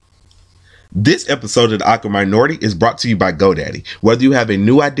This episode of The Awkward Minority is brought to you by GoDaddy. Whether you have a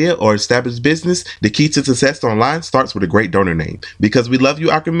new idea or established business, the key to success online starts with a great donor name. Because we love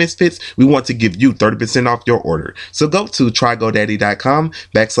you, Awkward Misfits, we want to give you 30% off your order. So go to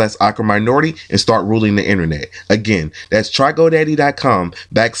trygodaddy.com/Awkward Minority and start ruling the internet. Again, that's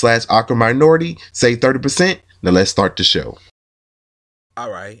trygodaddy.com/Awkward Minority. Save 30%. Now let's start the show. All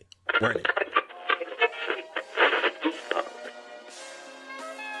right, run it.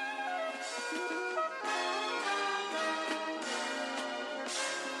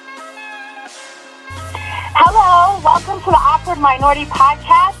 Hello, welcome to the Awkward Minority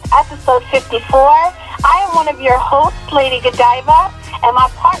Podcast, episode 54. I am one of your hosts, Lady Godiva, and my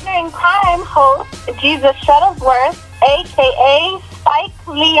partner in crime host, Jesus Shuttlesworth, a.k.a. Spike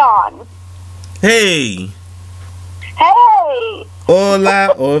Leon. Hey! Hey!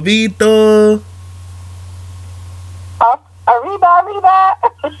 Hola, Ovito! Arriba.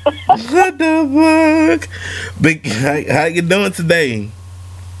 What the fuck? Big, how you doing today?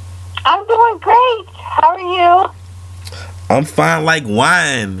 I'm doing great. How are you? I'm fine like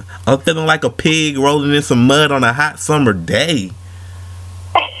wine. I'm feeling like a pig rolling in some mud on a hot summer day.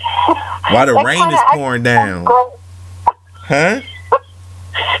 While the rain is pouring down. Huh?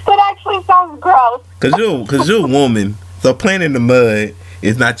 That actually sounds gross. Cause you're a woman. So playing in the mud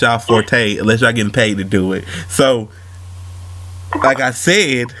is not y'all forte unless y'all getting paid to do it. So, like I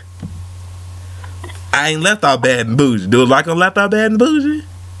said, I ain't left out bad and bougie. Do it like I'm left out bad and bougie?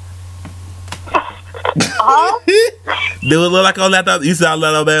 Huh? Do it look like I'm left out? You said I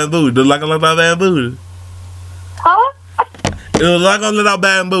left out bad and bougie. Do it like I'm left out bad and bougie? Huh? It was like I'm let out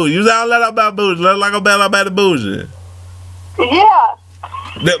bad and bougie. You said I let out bad and bougie. Look like I'm bad out bad and bougie. Yeah.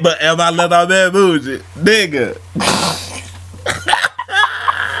 But am I let out bad and bougie? Nigga.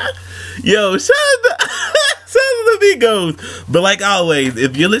 Yo, shout out to the Migos. But like always,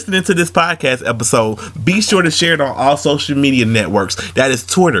 if you're listening to this podcast episode, be sure to share it on all social media networks. That is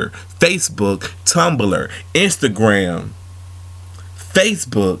Twitter, Facebook, Tumblr, Instagram,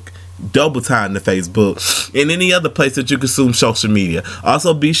 Facebook, double time to Facebook, and any other place that you consume social media.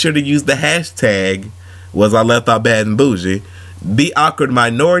 Also, be sure to use the hashtag Was I Left Out Bad and Bougie, The Awkward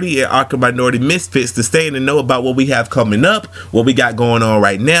Minority, and Awkward Minority Misfits to stay in the know about what we have coming up, what we got going on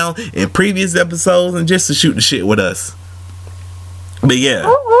right now in previous episodes, and just to shoot the shit with us. But yeah,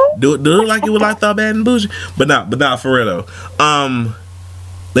 do it like you would like Thought Bad and Bougie, but not for real though.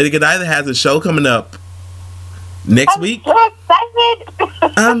 Lady Godiva has a show coming up next week. So excited.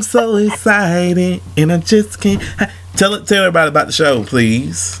 I'm so excited, and I just can't. Tell everybody about the show,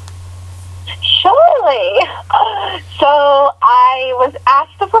 please. Surely. So I was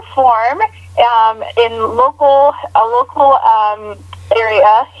asked to perform in a local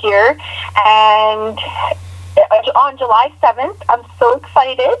area here, and on July 7th, I'm so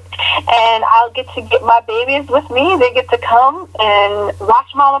excited, and I'll get to get my babies with me. They get to come and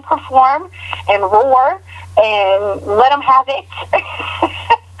watch Mama perform and roar and let them have it.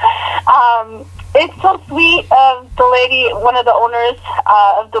 It's so sweet of the lady, one of the owners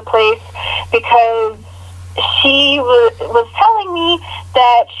of the place, because she was telling me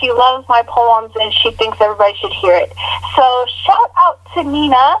that she loves my poems and she thinks everybody should hear it. So shout out to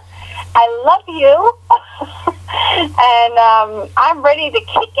Nina. I love you. And I'm ready to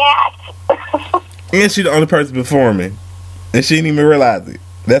kick ass. And she's the only person performing, and she didn't even realize it.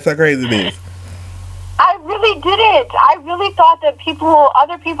 That's how crazy it is. I really didn't. I really thought that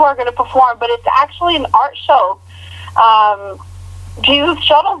other people are going to perform, but it's actually an art show. Jesus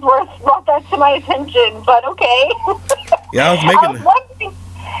Shuttlesworth brought that to my attention, but okay. Yeah, I was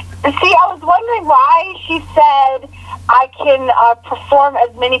wondering why she said I can perform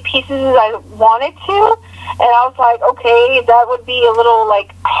as many pieces as I wanted to, and I was like, okay, that would be a little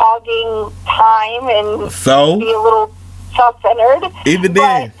like hogging time and be a little self-centered. Even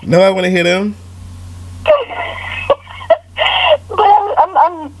then, nobody want to hear them. But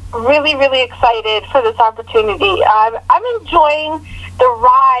I'm really, really excited for this opportunity. I'm enjoying the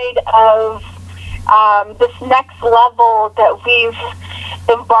ride of this next level that we've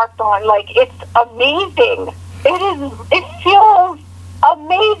embarked on. Like, it's amazing. It feels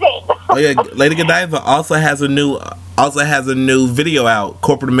amazing. Oh yeah, Lady Godiva also has a new video out.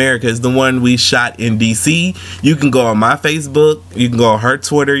 Corporate America is the one we shot in DC. You can go on my Facebook, you can go on her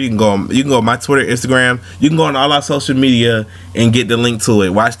Twitter, you can go on my Twitter, Instagram, you can go on all our social media and get the link to it.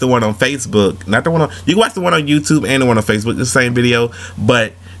 Watch the one on Facebook. You can watch the one on YouTube and the one on Facebook, the same video,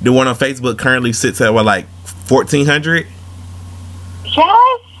 but the one on Facebook currently sits at what, like 1,400?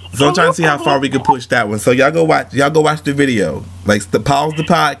 Yes. So I'm trying to see how far we can push that one. So y'all go watch the video. Like, pause the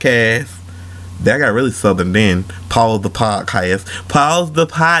podcast. That got really southern then. Pause the podcast.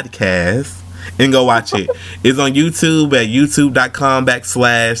 and go watch it. It's on YouTube at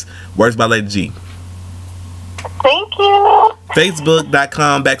youtube.com/Words by Lady G. Thank you.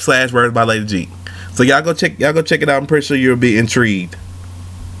 Facebook.com/Words by Lady G. So y'all go check it out. I'm pretty sure you'll be intrigued.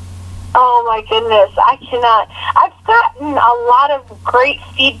 Oh my goodness, I cannot. I've gotten a lot of great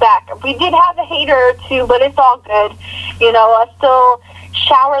feedback. We did have a hater or two, but it's all good. You know, I still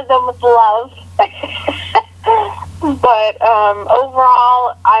shower them with love. But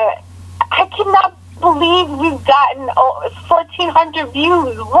overall, I cannot believe we've gotten 1,400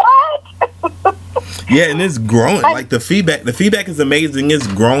 views. What? Yeah, and it's growing. Like the feedback is amazing. It's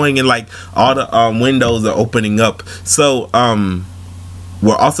growing, and like all the windows are opening up. So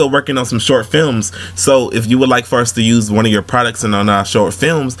we're also working on some short films. So if you would like for us to use one of your products in on our short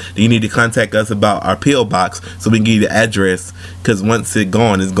films, then you need to contact us about our PO box so we can give you the address. Because once it's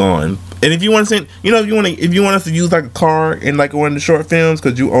gone, it's gone. And if you want to send, you know, if you want us to use like a car in like one of the short films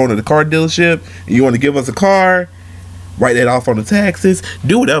because you own a car dealership and you want to give us a car, write that off on the taxes.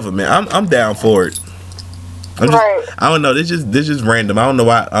 Do whatever, man. I'm down for it. I don't know. This just random. I don't know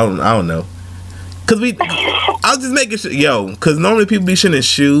why. I don't know. Cause I was just making sure, cause normally people be sending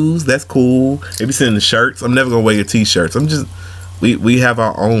shoes. That's cool. They be sending shirts. I'm never gonna wear your t-shirts. We have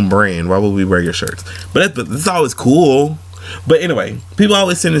our own brand. Why would we wear your shirts? But it's always cool. But anyway, people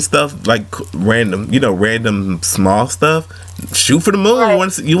always sending stuff like random small stuff. Shoot for the moon.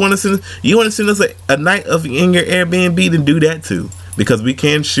 Right. You want to send us a night in your Airbnb? Then do that too, because we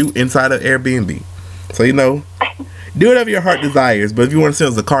can shoot inside of Airbnb. So do whatever your heart desires, but if you want to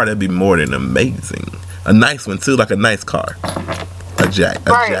send us a car, that'd be more than amazing. A nice one too, like a nice car, a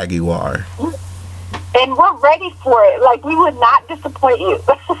Jaguar. And we're ready for it. Like, we would not disappoint you.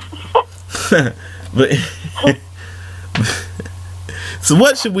 But so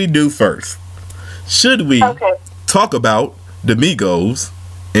what should we do first? Should we talk about the Migos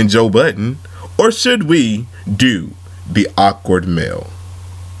and Joe Budden, or should we do the awkward mail?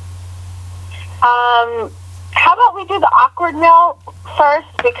 How about we do the awkward mail first,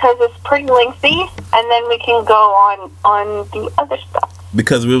 because it's pretty lengthy, and then we can go on the other stuff.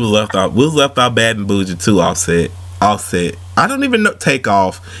 Because we was left out Bad and Bougie too. Offset. I don't even know. Take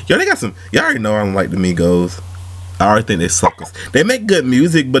Off. They got some. Y'all already know I don't like the Migos. I already think they suckers. They make good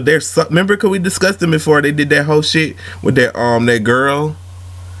music, but they're remember, cause we discussed them before. They did that whole shit with that girl.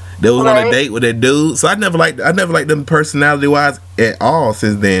 They was on a date with that dude. So I never liked them personality wise at all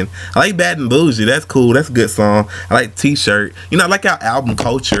since then. I like Bad and Bougie. That's cool. That's a good song. I like T-Shirt. I like our album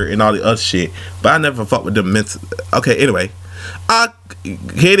culture and all the other shit. But I never fucked with them. Okay, anyway.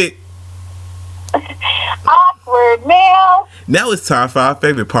 Hit it. Awkward mail. Now it's time for our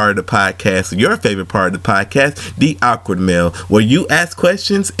favorite part of the podcast, your favorite part of the podcast, the awkward mail, where you ask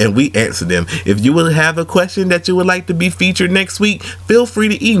questions and we answer them. If you will have a question that you would like to be featured next week, feel free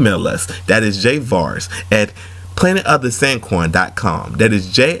to email us. That is jvars at planetofthesanquon.com. That is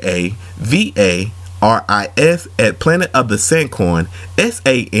JAVARIS at planetofthesanquon,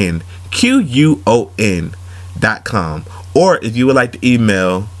 SANQUON.com. Or if you would like to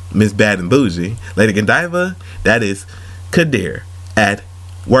email Miss Bad and Bougie, Lady Godiva, that is Kadir at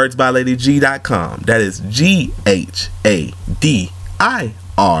wordsbyladyg.com. That is GHADIR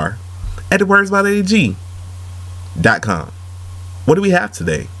at wordsbyladyg.com. What do we have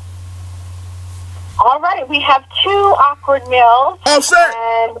today? All right, we have 2 awkward mails. Oh, sir.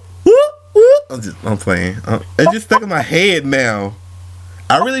 I'm playing. It's just stuck in my head now.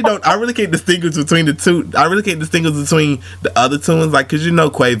 I really can't distinguish between the two. I really can't distinguish between the other two ones, like, cause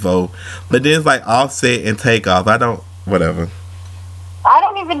Quavo, but then it's like Offset and Takeoff. Whatever. I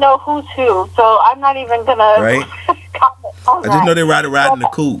don't even know who's who, so I'm not even gonna comment on that. I just know they ride in the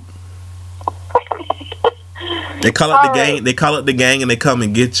coupe. They call up the gang. They call up the gang and they come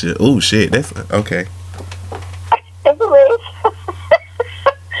and get you. Oh shit, that's okay. Anyways,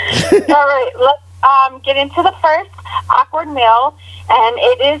 all right, let's get into the first awkward mail. And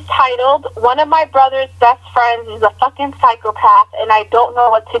it is titled, "One of my brother's best friends is a fucking psychopath, and I don't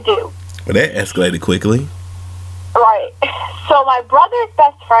know what to do." Well, that escalated quickly. Right. So my brother's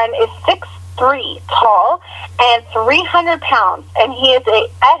best friend is 6'3" tall and 300 pounds, and he is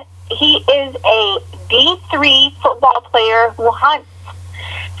a D3 football player who hunts,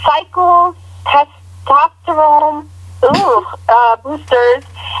 cycles, testosterone boosters,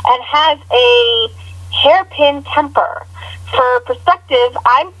 and has a hairpin temper. For perspective,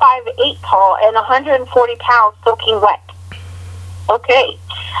 I'm 5'8" tall and 140 pounds soaking wet. Okay.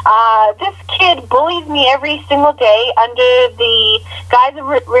 This kid bullies me every single day under the guise of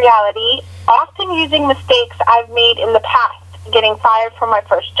reality, often using mistakes I've made in the past. getting fired from my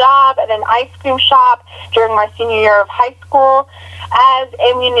first job at an ice cream shop during my senior year of high school as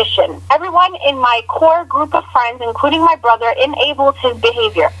ammunition. Everyone in my core group of friends, including my brother, enables his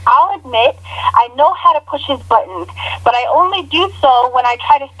behavior. I'll admit I know how to push his buttons, but I only do so when I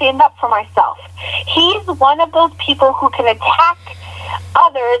try to stand up for myself. He's one of those people who can attack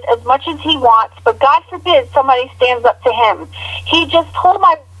others as much as he wants, but God forbid somebody stands up to him. He just told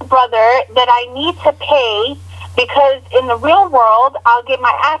my brother that I need to pay because in the real world, I'll get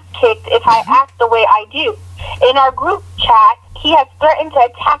my ass kicked if I act the way I do. In our group chat, he has threatened to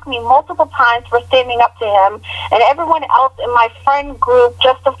attack me multiple times for standing up to him, and everyone else in my friend group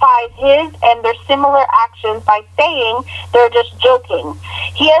justifies his and their similar actions by saying they're just joking.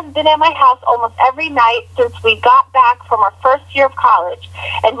 He has been at my house almost every night since we got back from our first year of college,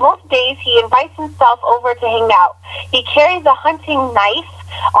 and most days he invites himself over to hang out. He carries a hunting knife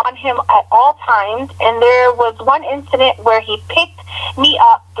on him at all times, and there was one incident where he picked me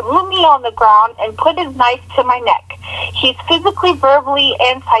up, threw me on the ground, and put his knife to my neck. He's physically, verbally,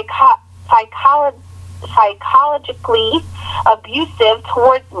 and psychologically abusive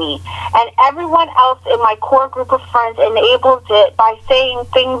towards me, and everyone else in my core group of friends enables it by saying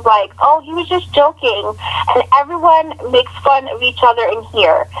things like, oh, he was just joking, and everyone makes fun of each other in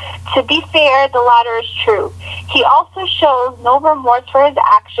here. To be fair, the latter is true. He also shows no remorse for his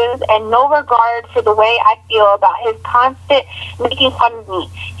actions and no regard for the way I feel about his constant making fun of me.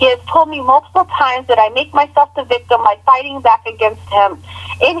 He has told me multiple times that I make myself the victim by fighting back against him.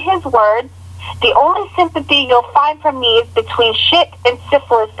 In his words, the only sympathy you'll find from me is between shit and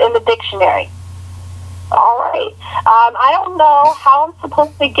syphilis in the dictionary. All right. I don't know how I'm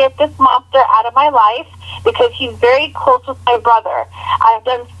supposed to get this monster out of my life because he's very close with my brother. I've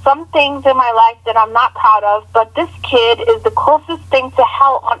done some things in my life that I'm not proud of, but this kid is the closest thing to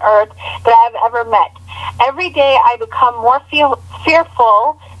hell on earth that I've ever met. Every day I become more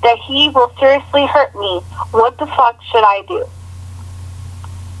fearful that he will seriously hurt me. What the fuck should I do?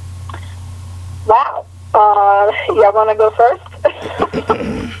 Wow. Y'all want to go first?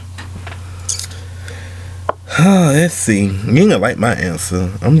 Let's see. You ain't gonna like my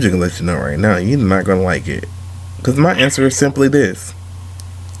answer. I'm just gonna let you know right now. You're not gonna like it. Because my answer is simply this.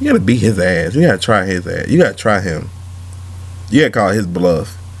 You gotta beat his ass. You gotta try his ass. You gotta try him. You gotta call his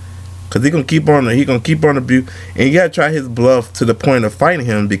bluff. Because he gonna keep on abuse. And you gotta try his bluff to the point of fighting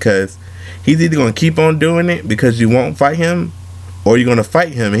him, because he's either gonna keep on doing it because you won't fight him, or you're gonna fight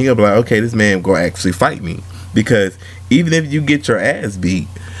him and he gonna be like, okay, this man gonna actually fight me. Because even if you get your ass beat,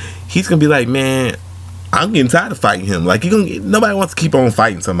 he's gonna be like, man, I'm getting tired of fighting him. Like, nobody wants to keep on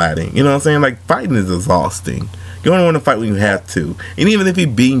fighting somebody. You know what I'm saying? Like, fighting is exhausting. You only want to fight when you have to. And even if he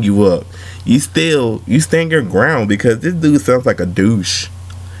beating you up, you stand your ground, because this dude sounds like a douche.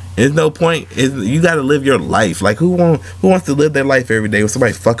 There's no point. You got to live your life. Like, who wants to live their life every day with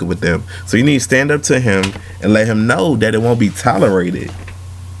somebody fucking with them? So you need to stand up to him and let him know that it won't be tolerated.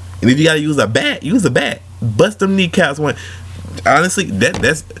 And if you got to use a bat, use a bat. Bust them kneecaps one. Honestly,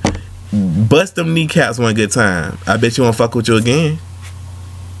 that's bust them kneecaps one good time. I bet you won't fuck with you again.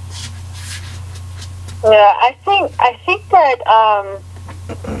 Yeah, I think that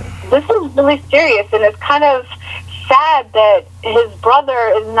this is really serious, and it's kind of sad that his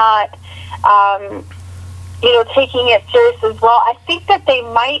brother is not, taking it serious as well. I think that they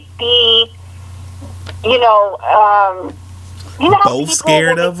might be, how both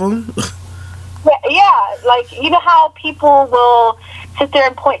scared of him. Yeah, like, you know how people will sit there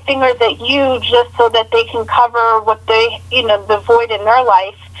and point fingers at you just so that they can cover what they, the void in their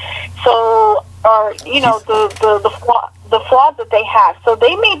life. So, or, the flaws that they have. So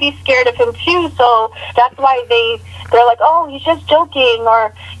they may be scared of him too. So that's why they're like, oh, he's just joking,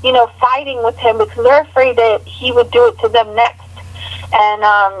 or, fighting with him, because they're afraid that he would do it to them next. And,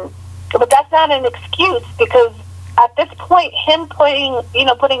 but that's not an excuse, because at this point, him putting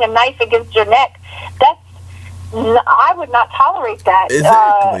a knife against your neck, I would not tolerate that.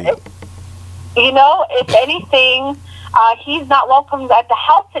 Exactly. If anything, he's not welcome at the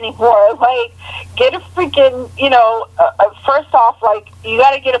house anymore. Like, get a freaking, first off, like, you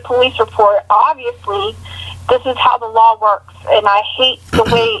got to get a police report. Obviously, this is how the law works, and I hate the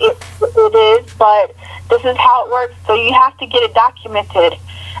way it is, but this is how it works. So you have to get it documented.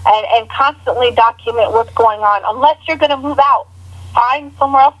 And constantly document what's going on, unless you're going to move out. Find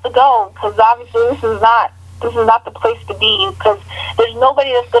somewhere else to go, because obviously this is not the place to be, because there's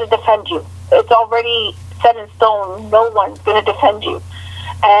nobody that's going to defend you. It's already set in stone. No one's going to defend you.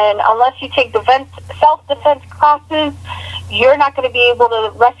 And unless you take self-defense classes, you're not going to be able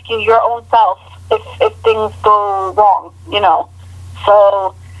to rescue your own self if things go wrong,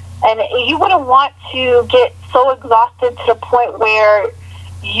 So And you wouldn't want to get so exhausted to the point where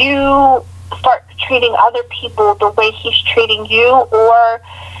you start treating other people the way he's treating you, or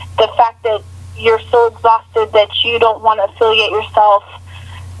the fact that you're so exhausted that you don't want to affiliate yourself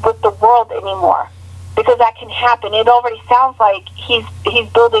with the world anymore. Because that can happen. It already sounds like he's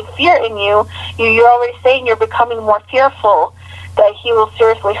building fear in you. You're already saying you're becoming more fearful that he will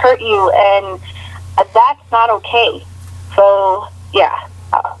seriously hurt you, and that's not okay. So, yeah.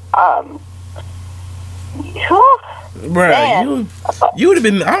 Right, you would have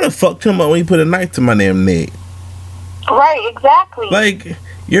been. I would have fucked him up when he put a knife to my damn neck. Right, exactly. Like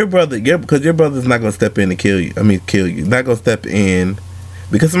your brother, because your brother's not gonna step in to kill you. I mean, kill you. Not gonna step in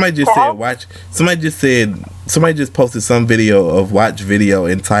because somebody just said watch. Somebody just posted some video of watch video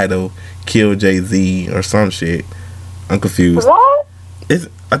entitled "Kill Jay-Z" or some shit. I'm confused. What?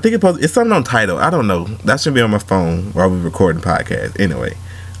 I think it's something on Tidal. I don't know. That should be on my phone while we recording podcast. Anyway,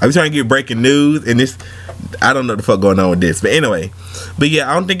 I was trying to get breaking news, and this, I don't know what the fuck going on with this. But anyway, yeah,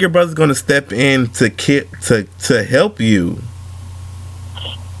 I don't think your brother's gonna step in to help you.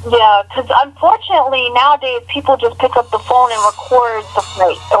 Yeah, because unfortunately nowadays people just pick up the phone and record the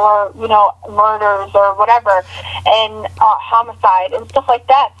fight, or murders or whatever, and homicide and stuff like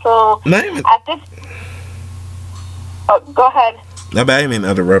that. So at this, go ahead. No, but I didn't mean to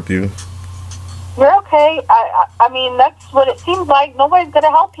interrupt you. You're okay. I mean, that's what it seems like. Nobody's gonna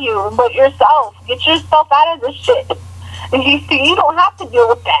help you but yourself. Get yourself out of this shit. You don't have to deal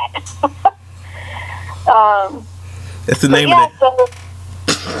with that. That's the name of it.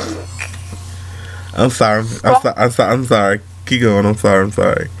 I'm sorry. Keep going. I'm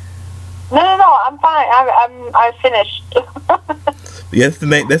sorry. No. I'm fine. I finished. Yeah, that's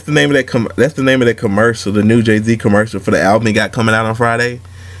the name of that commercial, the new Jay-Z commercial for the album he got coming out on Friday.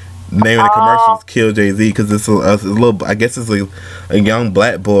 The name of the commercial is "Kill Jay-Z" because it's a little. I guess it's like a young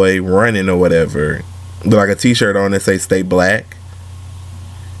black boy running or whatever, with like a T-shirt on that say "Stay Black,"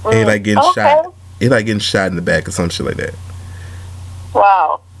 and he like getting shot. He like getting shot in the back or some shit like that.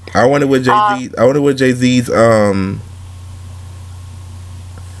 Wow. I wonder what Jay-Z's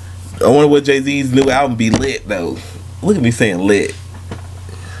new album be lit though. Look at me saying lit.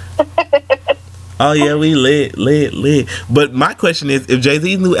 Oh yeah, we lit. But my question is, if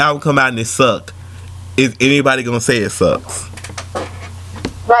Jay-Z's new album come out and it suck, is anybody gonna say it sucks?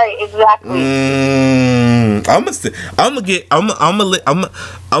 Right, exactly. I'm gonna get. I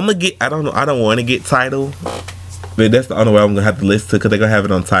don't know. I don't want to get Tidal, but that's the only way I'm gonna have to listen to because they're gonna have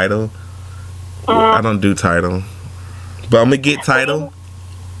it on Tidal. I don't do Tidal, but I'm gonna get Tidal.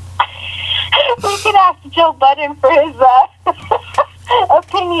 We could ask Joe Budden for his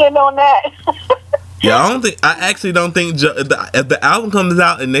opinion on that. Yeah, I actually don't think if the album comes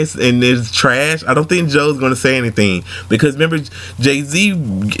out and it's trash, I don't think Joe's gonna say anything, because remember Jay-Z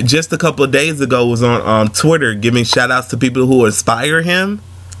just a couple of days ago was on Twitter giving shout outs to people who inspire him.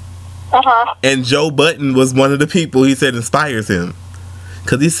 And Joe Budden was one of the people he said inspires him,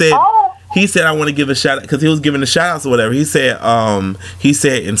 because he said I want to give a shout out, because he was giving the shout outs or whatever. He said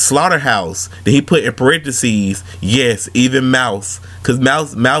in Slaughterhouse, that he put in parentheses, yes, even Mouse, because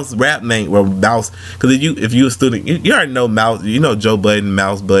Mouse rap name, well, Mouse, because if you a student, you already know Mouse, you know Joe Budden,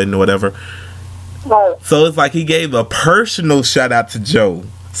 Mouse Budden or whatever. Right. So it's like he gave a personal shout out to Joe.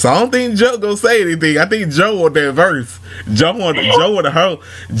 So I don't think Joe gonna say anything. I think Joe want that verse. Joe want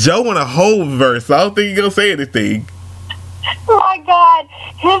a whole verse. So I don't think he gonna say anything. Oh my God,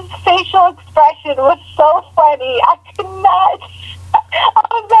 his facial expression was so funny. I could not. I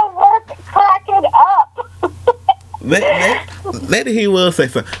was at work cracking up. Maybe he will say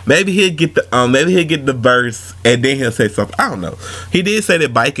something. Maybe he'll get the verse and then he'll say something. I don't know. He did say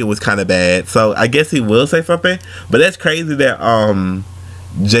that biking was kind of bad, so I guess he will say something. But that's crazy that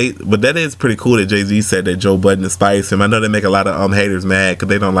but that is pretty cool that Jay-Z said that Joe Budden inspires him. I know they make a lot of haters mad because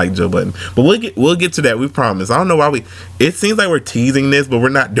they don't like Joe Budden, but we'll get to that. We promise. I don't know why it seems like we're teasing this, but we're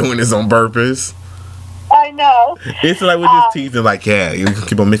not doing this on purpose. I know. It's like we're just teasing, like, yeah, you can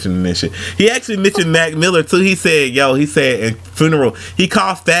keep on mentioning this shit. He actually mentioned Mac Miller too. He said in Funeral, he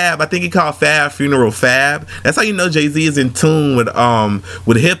called Fab. I think he called Fab Funeral Fab. That's how you know Jay-Z is in tune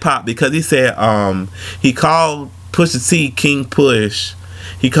with hip hop, because he said he called Pusha T King Push.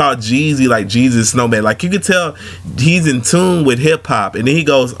 He called Jeezy like Jesus Snowman. Like, you could tell he's in tune with hip hop. And then he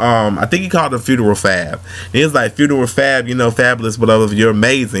goes, I think he called him Funeral Fab. And he was like, Funeral Fab, fabulous, whatever, you're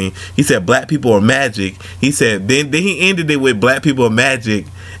amazing. He said, black people are magic. He said, then he ended it with black people are magic,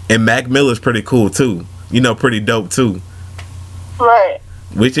 and Mac Miller's pretty cool too. Pretty dope too. Right.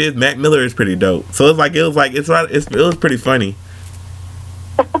 Which is, Mac Miller is pretty dope. So it was pretty funny.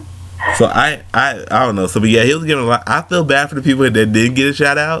 So So I don't know. So but yeah, he was giving a lot. I feel bad for the people that didn't get a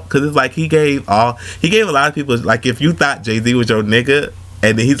shout out because it's like he gave a lot of people, like, if you thought Jay-Z was your nigga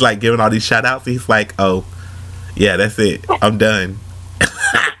and then he's like giving all these shout outs, he's like, oh yeah, that's it, I'm done.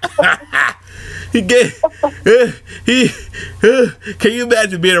 He gave can you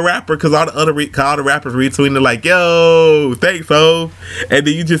imagine being a rapper because all the rappers retweeting like, yo, thanks, ho, and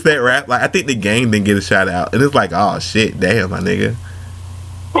then you just that rap, like, I think the Game didn't get a shout out and it's like, oh shit, damn, my nigga.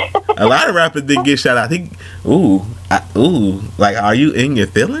 A lot of rappers didn't get shout out. I think, like, are you in your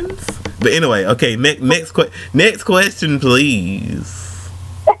feelings? But anyway, okay, next question, please.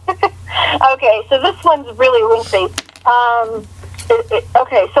 Okay, so this one's really lengthy.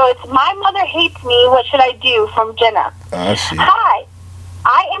 Okay, so it's My Mother Hates Me, What Should I Do, from Jenna. Oh, shit. Hi,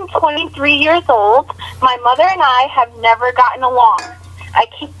 I am 23 years old. My mother and I have never gotten along. I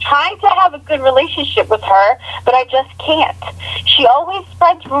keep trying to have a good relationship with her, but I just can't. She always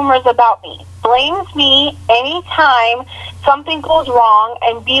spreads rumors about me, blames me anytime something goes wrong,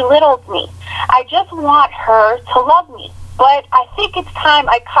 and belittles me. I just want her to love me, but I think it's time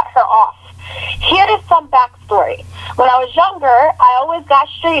I cut her off. Here is some backstory. When I was younger, I always got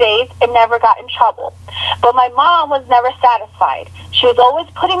straight A's and never got in trouble. But my mom was never satisfied. She was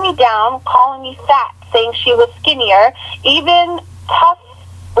always putting me down, calling me fat, saying she was skinnier. Even Tough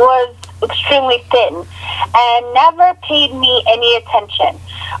was extremely thin and never paid me any attention.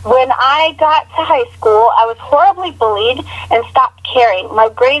 When I got to high school, I was horribly bullied and stopped caring. My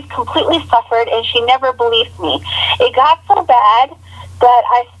grades completely suffered and she never believed me. It got so bad that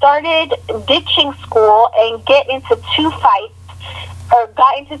I started ditching school and got into two fights.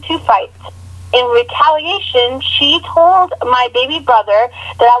 In retaliation, she told my baby brother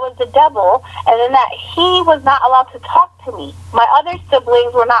that I was the devil and then that he was not allowed to talk to me. My other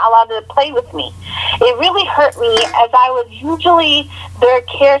siblings were not allowed to play with me. It really hurt me as I was usually their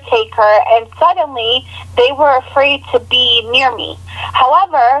caretaker, and suddenly they were afraid to be near me.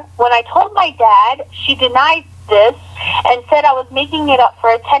 However, when I told my dad, she denied this and said I was making it up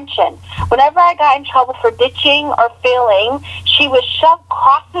for attention. Whenever I got in trouble for ditching or failing, she would shove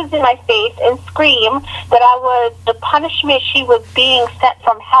crosses in my face and scream that I was the punishment she was being sent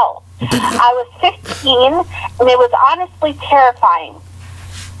from hell. I was 15 and it was honestly terrifying.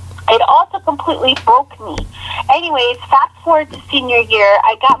 It also completely broke me. Anyways, fast forward to senior year,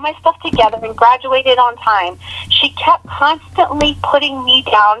 I got my stuff together and graduated on time. She kept constantly putting me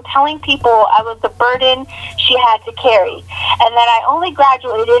down, telling people I was the burden she had to carry, and that I only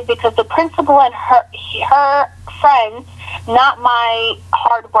graduated because the principal and her friends, not my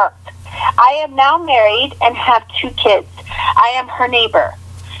hard work. I am now married and have 2 kids. I am her neighbor.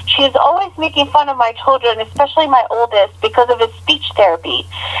 She is always making fun of my children, especially my oldest, because of his speech therapy.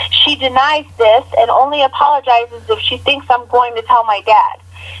 She denies this and only apologizes if she thinks I'm going to tell my dad.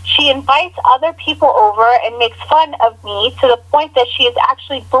 She invites other people over and makes fun of me to the point that she is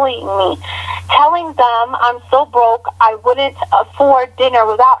actually bullying me, telling them I'm so broke I wouldn't afford dinner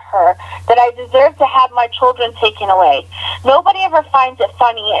without her, that I deserve to have my children taken away. Nobody ever finds it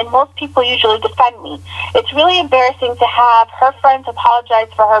funny, and most people usually defend me. It's really embarrassing to have her friends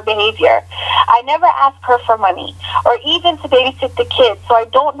apologize for her behavior. I never ask her for money or even to babysit the kids, so I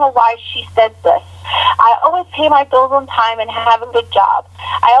don't know why she says this. I always pay my bills on time and have a good job.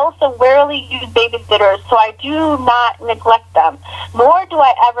 I also rarely use babysitters, so I do not neglect them, nor do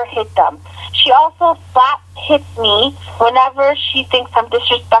I ever hit them. She also flat hits me whenever she thinks I'm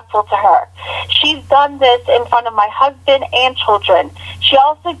disrespectful to her. She's done this in front of my husband and children. She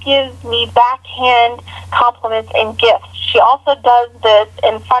also gives me backhand compliments and gifts. She also does this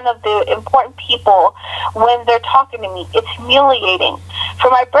in front of the important people when they're talking to me. It's humiliating.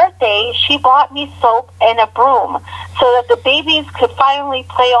 For my birthday, she bought me soap and a broom so that the babies could finally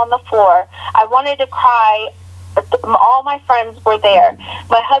play on the floor. I wanted to cry. All my friends were there.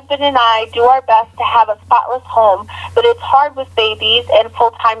 My husband and I do our best to have a spotless home, but it's hard with babies and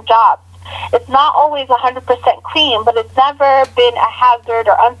full-time jobs. It's not always 100% clean, but it's never been a hazard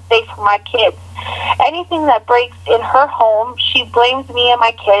or unsafe for my kids. Anything that breaks in her home, she blames me and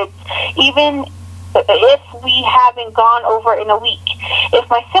my kids, even if we haven't gone over in a week. If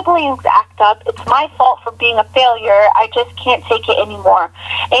my siblings act up, it's my fault for being a failure. I just can't take it anymore.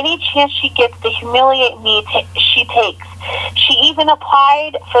 Any chance she gets to humiliate me, she takes. She even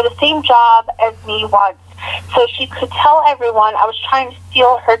applied for the same job as me once, so she could tell everyone I was trying to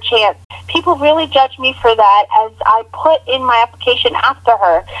steal her chance. People really judge me for that, as I put in my application after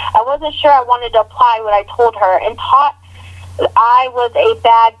her. I wasn't sure I wanted to apply what I told her and thought I was a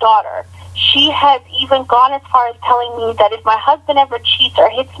bad daughter. She has even gone as far as telling me that if my husband ever cheats or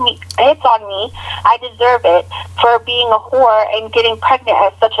hits on me, I deserve it for being a whore and getting pregnant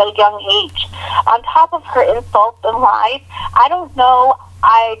at such a young age. On top of her insults and lies, I don't know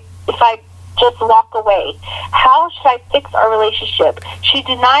if I just walk away. How should I fix our relationship? She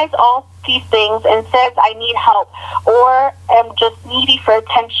denies all these things and says I need help or am just needy for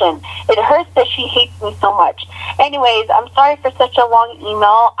attention. It hurts that she hates me so much. Anyways, I'm sorry for such a long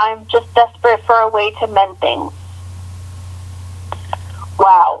email. I'm just desperate for a way to mend things.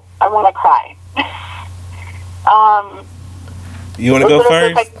 Wow, I want to cry. You want to go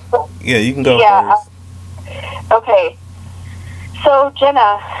first? Yeah, you can go first. Okay. So,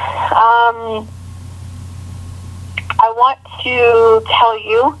 Jenna, I want to tell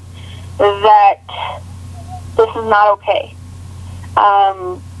you that this is not okay.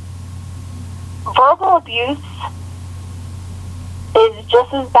 Verbal abuse is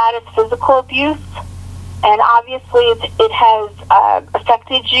just as bad as physical abuse, and obviously it has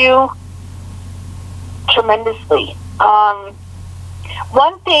affected you tremendously.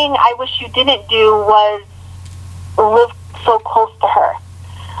 One thing I wish you didn't do was live so close to her.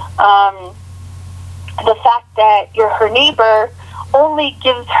 The fact that you're her neighbor only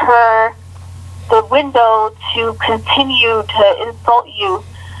gives her the window to continue to insult you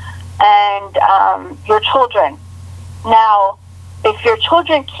and your children. Now, if your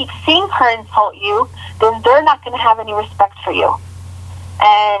children keep seeing her insult you, then they're not going to have any respect for you.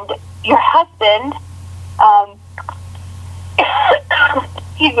 And your husband,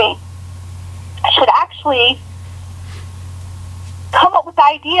 excuse me, should actually come up with the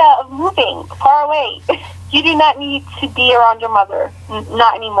idea of moving far away. You do not need to be around your mother,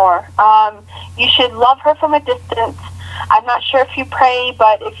 not anymore. You should love her from a distance. I'm not sure if you pray,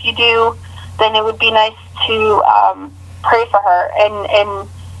 but if you do, then it would be nice to pray for her and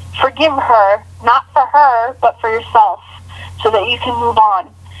forgive her, not for her, but for yourself, so that you can move on.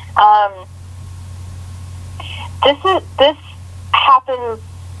 This happens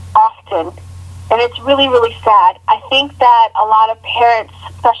often, and it's really, really sad. I think that a lot of parents,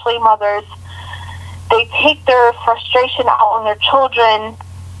 especially mothers, they take their frustration out on their children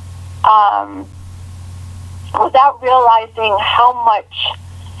without realizing how much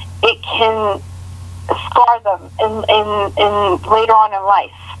it can scar them in later on in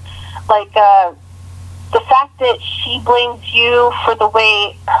life. Like the fact that she blames you for the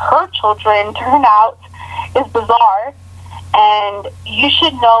way her children turn out is bizarre, and you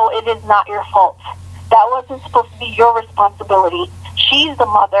should know it is not your fault. That wasn't supposed to be your responsibility. She's the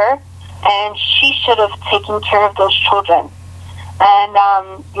mother, and she should have taken care of those children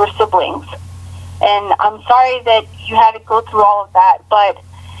and your siblings. And I'm sorry that you had to go through all of that, but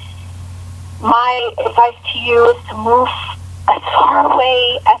my advice to you is to move as far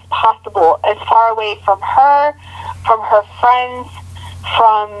away as possible, as far away from her friends,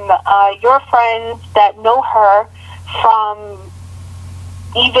 from your friends that know her, from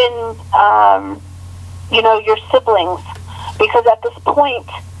even, your siblings. Because at this point,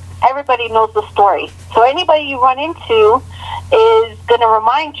 everybody knows the story. So anybody you run into is going to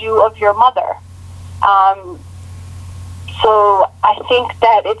remind you of your mother. So I think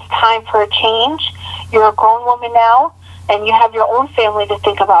that it's time for a change. You're a grown woman now, and you have your own family to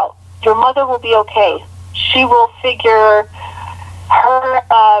think about. Your mother will be okay. She will figure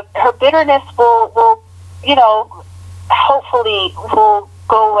her bitterness will hopefully will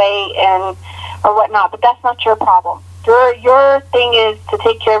go away or whatnot. But that's not your problem. Your thing is to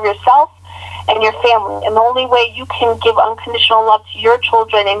take care of yourself and your family. And the only way you can give unconditional love to your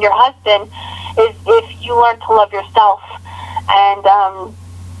children and your husband is if you learn to love yourself. And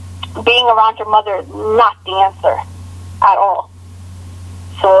being around your mother is not the answer at all.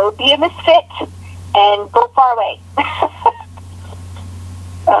 So be a misfit and go far away.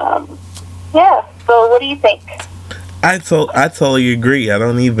 So what do you think? I totally agree. I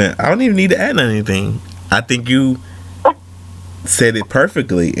don't even need to add anything. I think you said it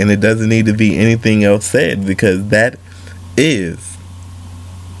perfectly, and it doesn't need to be anything else said, because that is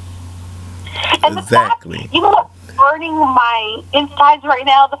and exactly. The fact, you know what's burning my insides right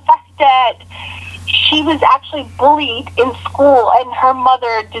now? The fact that she was actually bullied in school, and her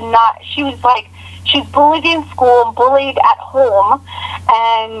mother did not. She was bullied in school and bullied at home,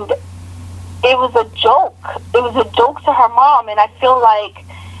 and it was a joke. It was a joke to her mom, and I feel like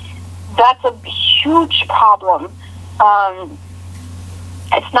that's a huge problem.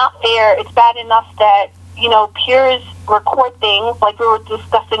 It's not fair. It's bad enough that, peers record things like we were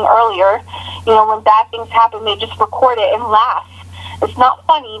discussing earlier. When bad things happen, they just record it and laugh. It's not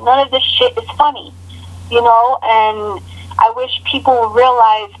funny. None of this shit is funny, and I wish people would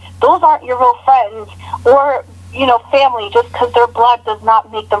realize those aren't your real friends or, you know, family. Just because they're blood does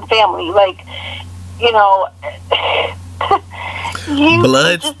not make them family. Like, you know,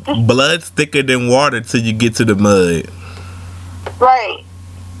 blood's thicker than water till you get to the mud. Right.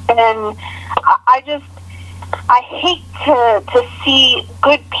 And I hate to see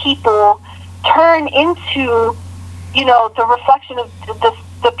good people turn into, you know, the reflection of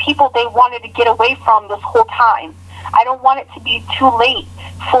the people they wanted to get away from this whole time. I don't want it to be too late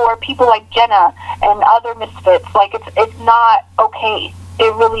for people like Jenna and other misfits. Like, it's not okay.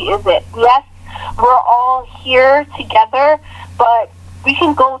 It really isn't. Yes, we're all here together, but we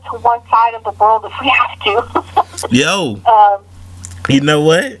can go to one side of the world if we have to. Yo. You know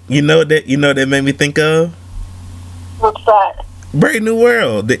what? You know that made me think of? What's that? Brave New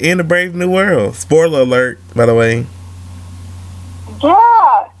World. The end of Brave New World. Spoiler alert, by the way.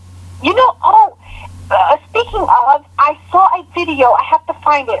 Yeah. You know, speaking of, I saw a video. I have to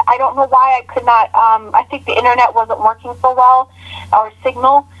find it. I don't know why I could not. I think the internet wasn't working so well, or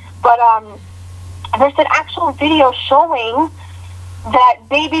signal. But there's an actual video showing that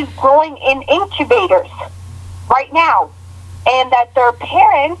babies growing in incubators right now, and that their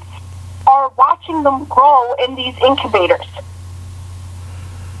parents are watching them grow in these incubators.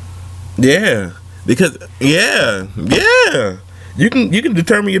 Yeah, because yeah, you can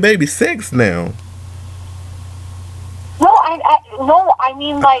determine your baby's sex now. No, I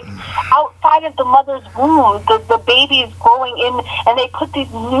mean, like, outside of the mother's womb, the baby's growing in, and they put these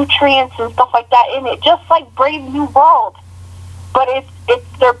nutrients and stuff like that in it, just like Brave New World. But it's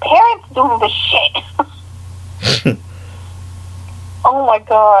their parents doing the shit. Oh my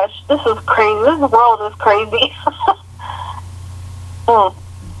gosh, this is crazy. This world is crazy.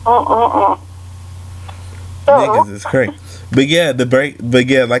 Niggas is crazy. But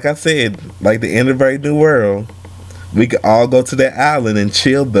yeah, like I said, like the end of Brave New World, we could all go to that island and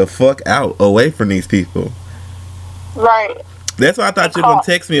chill the fuck out away from these people. Right. That's what I thought you were gonna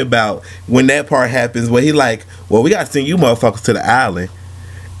text me about when that part happens, where he like, well, we gotta send you motherfuckers to the island.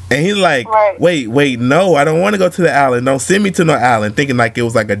 And he's like, right. wait, no, I don't want to go to the island. Don't send me to no island, thinking like it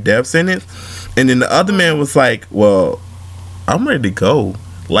was like a death sentence. And then the other man was like, well, I'm ready to go.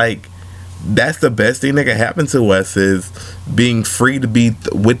 Like, that's the best thing that can happen to us, is being free to be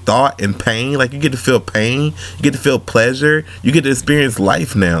with thought and pain. Like, you get to feel pain, you get to feel pleasure, you get to experience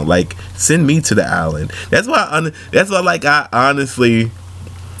life now. Like, send me to the island. That's why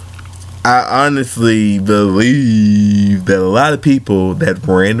I honestly believe that a lot of people that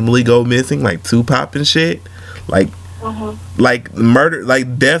randomly go missing, like Tupac and shit, like like murder,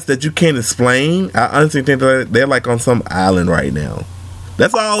 like deaths that you can't explain, I honestly think that they're like on some island right now.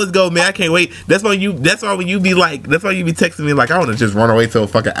 That's why I always go, man, I can't wait. That's why when you be texting me like, I want to just run away to a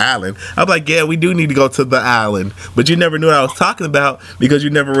fucking island. I'm like, yeah, we do need to go to the island. But you never knew what I was talking about because you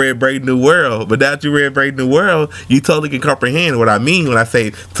never read Brave New World. But now that you read Brave New World, you totally can comprehend what I mean when I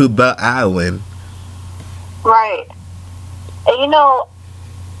say to the island. Right. And you know,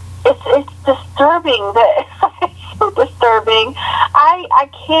 it's disturbing that it's so disturbing. I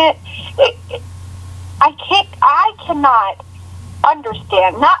cannot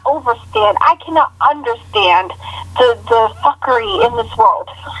understand, not overstand. I cannot understand the fuckery in this world.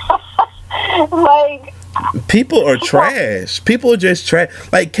 Like, people are trash. People are just trash.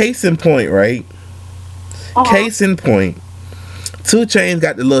 Like, case in point, right? Case in point. 2 Chainz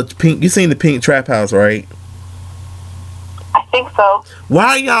got the little pink. You seen the pink trap house, right? I think so.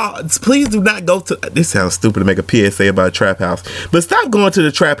 Why y'all? Please do not go to. This sounds stupid to make a PSA about a trap house, but stop going to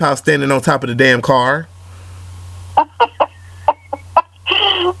the trap house standing on top of the damn car.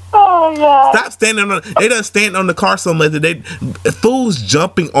 Oh yeah. Stop standing on. They don't stand on the car so much that fools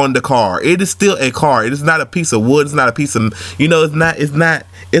jumping on the car. It is still a car. It is not a piece of wood. It's not a piece of. It's not.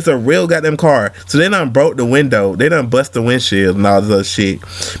 It's a real goddamn car. So they done broke the window. They done bust the windshield and all this other shit.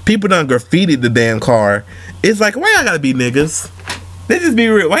 People done graffitied the damn car. It's like, why y'all gotta be niggas? Let's just be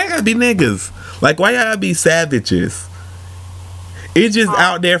real. Why y'all gotta be niggas? Like, why y'all gotta be savages? It's just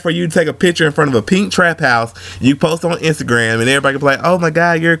out there for you to take a picture in front of a pink trap house. You post on Instagram and everybody can be like, oh my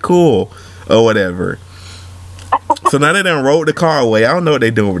God, you're cool. Or whatever. So now they done rolled the car away. I don't know what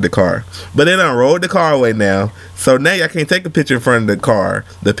they doing with the car. But they done rolled the car away now. So now y'all can't take a picture in front of the car.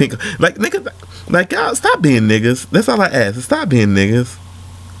 The pink. Like, niggas. Like, y'all, stop being niggas. That's all I ask. Stop being niggas.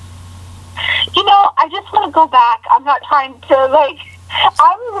 You know, I just want to go back. I'm not trying to, like...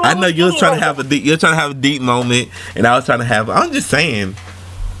 I know you was trying to have a deep moment, and I was trying to have. I'm just saying,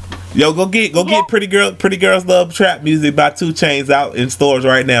 yo, go get Pretty Girls Love Trap Music by 2 Chainz out in stores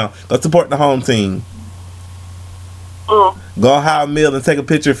right now. Go support the home team. Go hire a meal and take a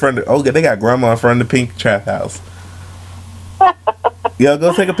picture in front of. Oh, they got grandma in front of the pink trap house. Yo,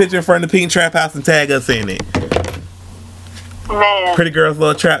 go take a picture in front of the pink trap house and tag us in it. Man. Pretty Girls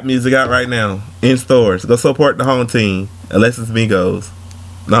Love Trap music out right now in stores. Go support the home team, unless it's Migos.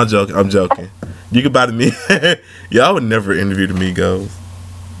 No, I'm joking. You can buy the Migos. Y'all would never interview the Migos.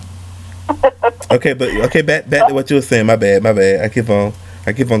 Okay, back to what you were saying. My bad. I keep on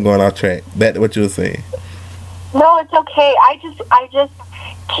going off track. Back to what you were saying. No, it's okay. I just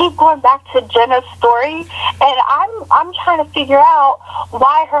keep going back to Jenna's story, and I'm trying to figure out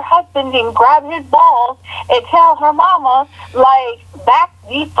why her husband didn't grab his balls and tell her mama, like, back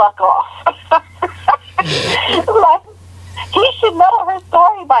the fuck off. Like, he should know her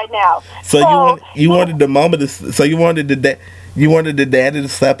story by now. So you wanted the mama to. So you wanted the daddy to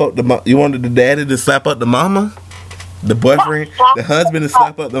slap up the. You wanted the daddy to slap up the mama, the boyfriend, the husband to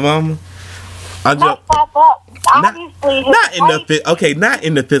slap up the mama. Not slap up. Obviously, not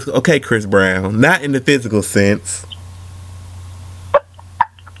in the physical. Okay, Chris Brown, not in the physical sense.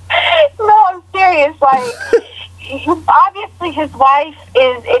 No, I'm serious. Like, obviously, his wife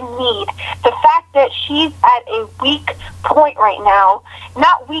is in need. The fact that she's at a weak point right now,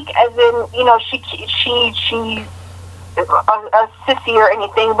 not weak as in, you know, she's a sissy or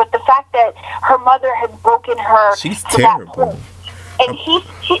anything, but the fact that her mother has broken her. She's to terrible. That point. And he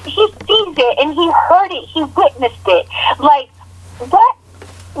sees it, and he heard it, he witnessed it. Like, what?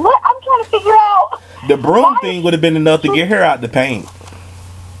 I'm trying to figure out. The broom thing would have been enough to get her out the paint.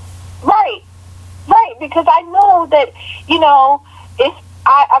 Right, because I know that, you know,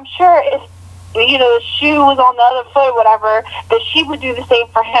 I'm sure if, you know, the shoe was on the other foot or whatever, that she would do the same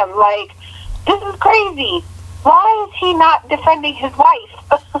for him. Like, this is crazy. Why is he not defending his wife?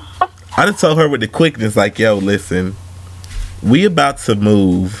 I just told her with the quickness, like, yo, listen, we about to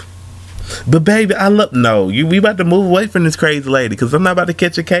move. But baby, we about to move away from this crazy lady because I'm not about to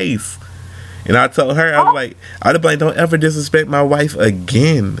catch a case. And I told her, I was like, don't ever disrespect my wife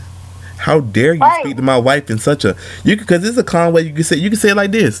again. How dare you speak to my wife in such a because it's a calm way you can say it like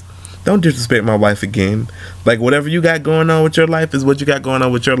this. Don't disrespect my wife again. Like, whatever you got going on with your life is what you got going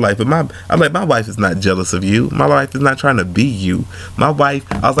on with your life. But my wife is not jealous of you. My wife is not trying to be you. My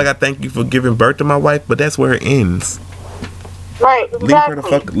wife, I was like, I thank you for giving birth to my wife, but that's where it ends. Right,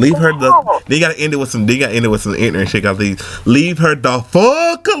 exactly. Leave her they gotta end it with some ignorant shit. Leave her the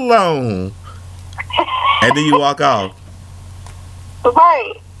fuck alone. And then you walk off.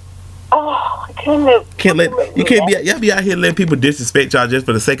 Right. Oh, I couldn't. Y'all be out here letting people disrespect y'all just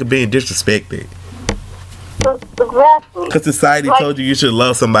for the sake of being disrespected. Exactly. Because society told you should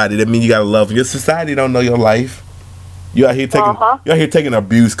love somebody. That means you gotta love them. Your society don't know your life. You out here taking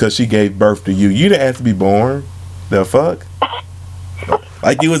abuse because she gave birth to you. You didn't ask to be born. The fuck.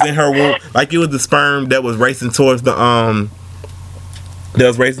 Like you was in her womb. Like you was the sperm that was racing towards the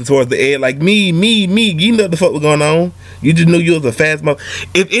egg. Like me. You know what the fuck was going on. You just knew you was a fast mother.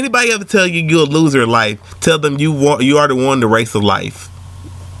 If anybody ever tell you you're a loser in life, tell them you are the one in the race of life.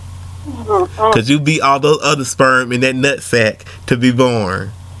 Because you beat all those other sperm in that nut sack to be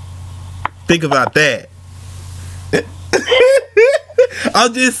born. Think about that.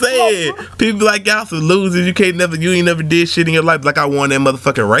 I'm just saying, people like y'all some losers. You ain't never did shit in your life. Like I won that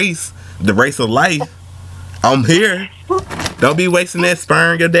motherfucking race, the race of life. I'm here. Don't be wasting that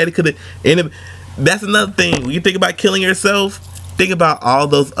sperm. Your daddy could have. That's another thing. When you think about killing yourself, think about all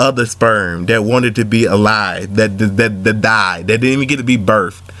those other sperm that wanted to be alive, that died, that didn't even get to be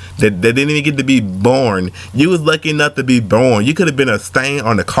birthed, that didn't even get to be born. You was lucky enough to be born. You could have been a stain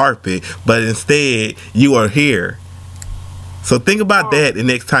on the carpet, but instead you are here. So think about that the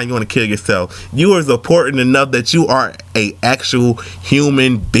next time you want to kill yourself. You are important enough that you are a actual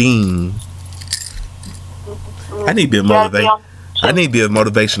human being. I need to be a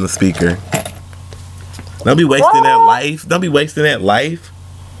motivational speaker. Don't be wasting that life. Don't be wasting that life.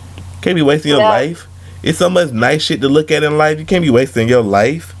 Can't be wasting your life. It's so much nice shit to look at in life. You can't be wasting your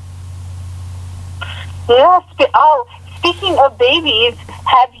life. Yeah. Speaking of babies,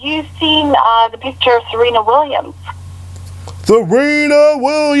 have you seen the picture of Serena Williams? Serena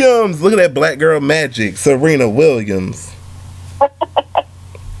Williams. Look at that black girl magic. Serena Williams.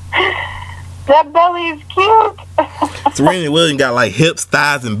 That belly is cute. Serena Williams got like hips,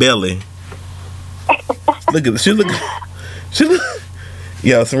 thighs, and belly. Look at she look.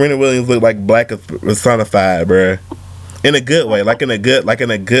 Yo, Serena Williams look like black personified, bruh. In a good way, like in a good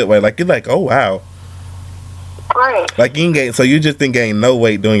way. Like you're like, oh wow. Right. Like you ain't so you just didn't gain no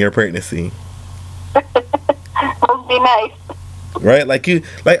weight during your pregnancy. Must be nice. Right,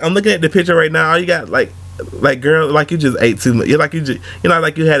 I'm looking at the picture right now. All you got like girl, like you just ate too much. You're like you just,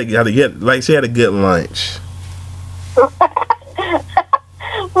 like you had like she had a good lunch.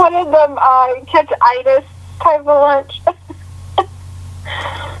 One of them catch-itis type of lunch.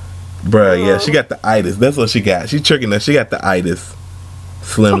 Bruh, yeah, she got the itis. That's what she got. She tricking us. She got the itis.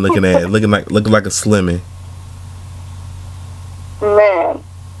 Slim looking ass, looking like a slimmy. Man.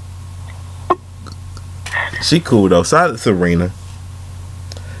 She cool though. Shout out to Serena.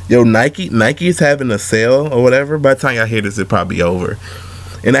 Yo, Nike is having a sale or whatever. By the time y'all hear this, it probably over.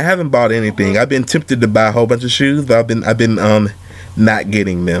 And I haven't bought anything. I've been tempted to buy a whole bunch of shoes, but I've been not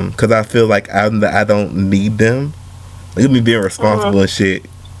getting them because I feel like I don't need them. Look at me being responsible and shit.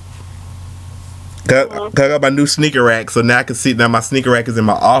 Cause I got my new sneaker rack, so now I can see. Now my sneaker rack is in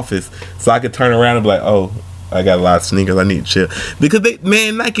my office, so I can turn around and be like, "Oh, I got a lot of sneakers. I need to chill." Because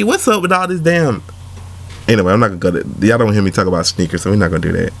Nike, what's up with all this damn? Anyway, I'm not gonna go to. Y'all don't hear me talk about sneakers, so we're not gonna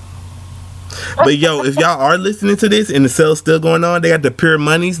do that. But yo, if y'all are listening to this and the sale's still going on, they got the Pure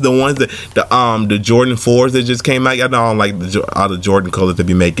Monies, the ones that the Jordan 4s that just came out. Y'all know I don't like all the Jordan colors they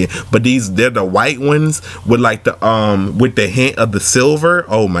be making, but they're the white ones with like the with the hint of the silver.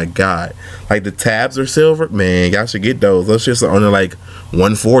 Oh my god, like the tabs are silver. Man, y'all should get those. Those shits are only like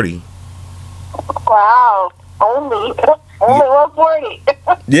 $140. Wow, only 140.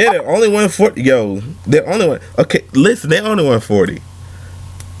 Yeah, they're only $140. Yo, they're only one. Okay, listen, they're only $140.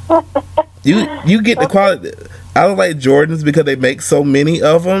 You get the quality. I don't like Jordans because they make so many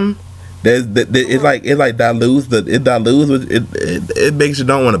of them. It dilutes. It makes you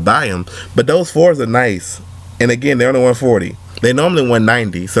don't want to buy them. But those 4s are nice. And again, they're only $140. They normally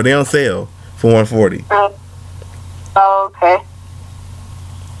 $190, so they on sale for $140. Oh, okay.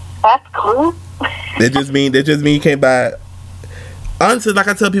 That's cool. That just mean you can't buy. Honestly, like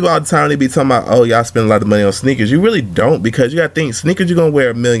I tell people all the time, they be talking about, oh, y'all spend a lot of money on sneakers. You really don't, because you gotta think sneakers you're gonna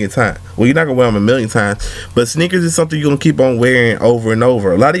wear a million times. Well, you're not gonna wear them a million times, but sneakers is something you're gonna keep on wearing over and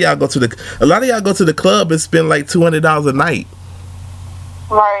over. A lot of y'all go to the club and spend like $200 a night.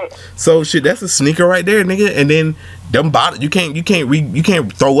 Right. So shit, that's a sneaker right there, nigga. And then them bottles, you can't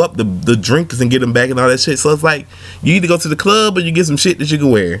throw up the drinks and get them back and all that shit. So it's like you either go to the club or you get some shit that you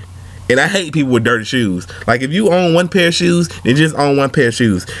can wear. And I hate people with dirty shoes. Like, if you own one pair of shoes, then just own one pair of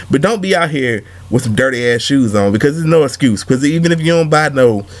shoes. But don't be out here with some dirty ass shoes on, because there's no excuse. Because even if you don't buy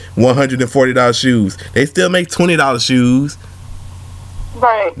no $140 shoes, they still make $20 shoes.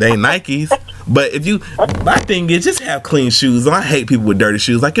 Right. They ain't Nikes. But my thing is, just have clean shoes on. I hate people with dirty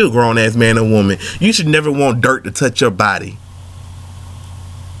shoes. Like, you're a grown ass man or woman. You should never want dirt to touch your body.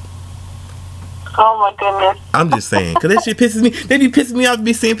 Oh my goodness. I'm just saying, cause that shit pisses me. They be pissing me off to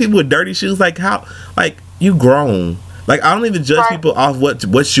be seeing people with dirty shoes. Like, how? Like, you grown. Like, I don't even judge people off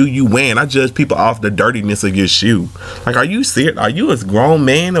what shoe you wearing. I judge people off the dirtiness of your shoe. Like, are you serious? Are you a grown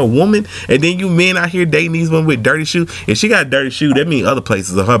man or woman? And then you men out here dating these women with dirty shoes. If she got a dirty shoe, that means other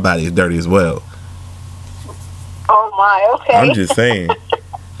places of her body is dirty as well. Oh my. Okay. I'm just saying.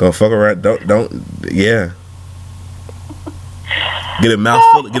 Don't fuck around. Don't. Yeah. Get a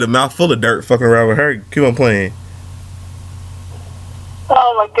mouthful of dirt fucking around with her. Keep on playing.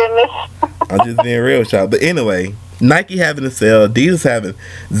 Oh my goodness. I'm just being real with y'all. But anyway, Nike having a sale,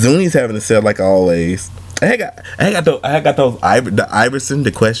 Zuni's having a sale like always. I got those Iverson,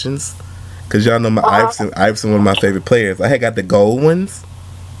 the questions. Cause y'all know my Iverson one of my favorite players. I got the gold ones.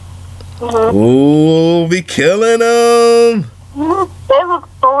 Mm-hmm. Ooh, be killing them. They look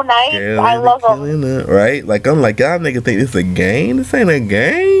so nice. Girl, I love them. Right? Like, I'm like, y'all niggas think this a game? This ain't a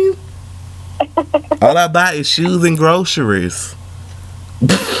game. All I buy is shoes and groceries.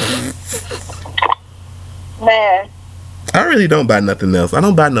 Man. I really don't buy nothing else. I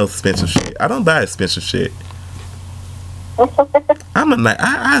don't buy no expensive shit. I don't buy expensive shit. I'm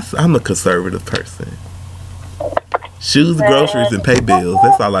a conservative person. Shoes, groceries, and pay bills.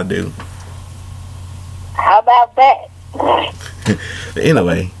 That's all I do. How about that?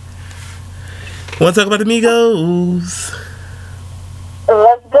 Anyway, want to talk about the Migos?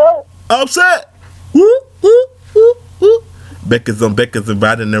 Let's go. Upset. Woo, woo, woo, woo. Beckers and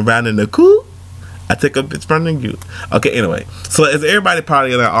riding around in the coupe. I take a bitch from you. Okay, anyway. So as everybody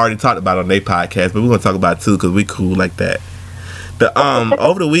probably already talked about on their podcast, but we're gonna talk about it too because we cool like that. The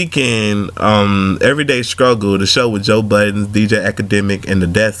over the weekend, Everyday Struggle, the show with Joe Buttons, DJ Academic, and the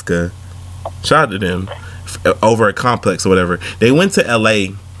Deska. Shout out to them. Over at Complex or whatever. They went to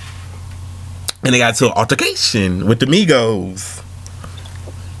LA and they got into an altercation with the Migos.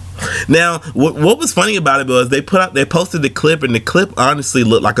 Now, what was funny about it was they posted the clip, and the clip honestly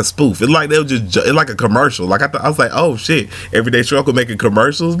looked like a spoof. It's like they were it's like a commercial. Like I was like, oh shit, Everyday Struggle making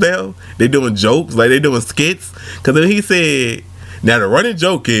commercials now. They doing jokes, like they doing skits. Because then he said, now the running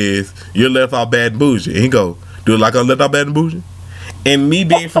joke is you're left out bad and bougie. And he go, do it like I'm left out bad and bougie. And me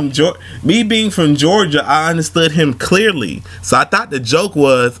being from Georgia, I understood him clearly. So I thought the joke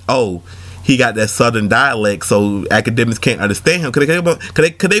was, oh, he got that southern dialect, so academics can't understand him. Could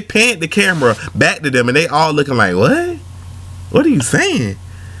they pan the camera back to them, and they all looking like, what? What are you saying?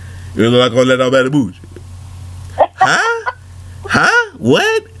 You're not gonna let nobody bougie. Huh? Huh?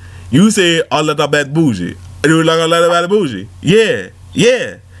 What? You said all let nobody bougie. You're not gonna let nobody bougie. Yeah.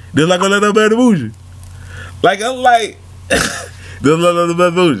 They're not gonna let nobody bougie. Like, I'm like,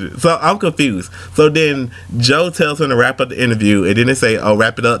 so I'm confused. So then Joe tells him to wrap up the interview, and then they say, "Oh,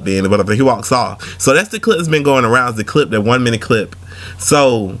 wrap it up then." But he walks off. So that's the clip that's been going around. The clip, that 1 minute clip.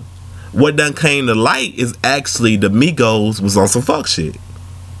 So what done came to light is actually the Migos was on some fuck shit.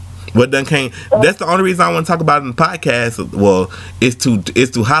 What done came? That's the only reason I want to talk about it in the podcast. Well, is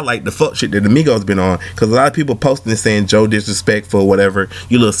to highlight the fuck shit that the Migos been on, because a lot of people posting and saying Joe disrespectful, whatever.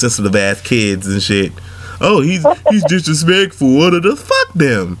 You little sensitive ass kids and shit. Oh, he's disrespectful. What the fuck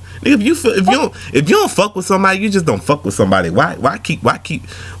them? Nigga, if you don't fuck with somebody, you just don't fuck with somebody. Why not keep it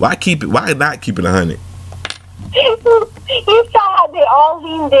 100? You saw how they all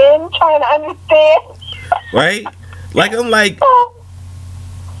leaned in, trying to understand. Right? Like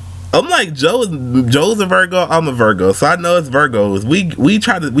I'm like Joe's a Virgo, I'm a Virgo, so I know it's Virgos. We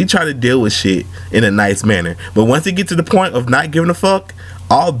try to deal with shit in a nice manner, but once it gets to the point of not giving a fuck,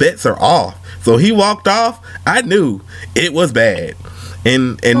 all bets are off. So he walked off. I knew it was bad,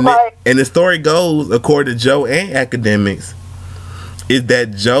 and the story goes, according to Joe and academics, is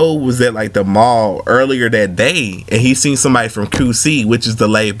that Joe was at like the mall earlier that day, and he seen somebody from QC, which is the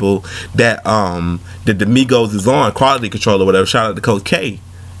label that the Migos is on, Quality Control or whatever. Shout out to Coach K.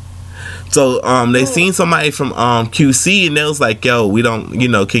 So they seen somebody from QC, and they was like, "Yo, we don't,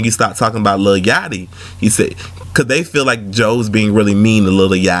 can you stop talking about Lil Yachty?" He said, because they feel like Joe's being really mean to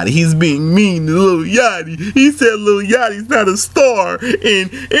Lil Yachty. He's being mean to Lil Yachty. He said Lil Yachty's not a star, and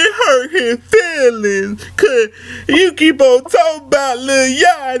it hurt his feelings, because you keep on talking about Lil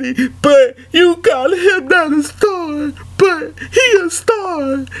Yachty, but you call him not a star. But he a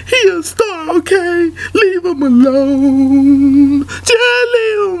star. He a star, okay? Leave him alone. Just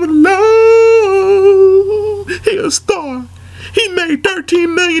leave him alone. He a star. He made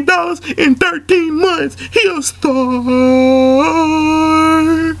 $13 million in 13 months. He a star.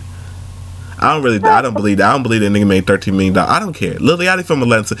 I don't believe that. I don't believe that nigga made $13 million. I don't care. Lil Yachty from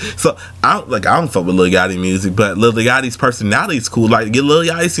Atlanta. So I don't fuck with Lil Yachty music, but Lil Yachty's personality is cool. Like, Lil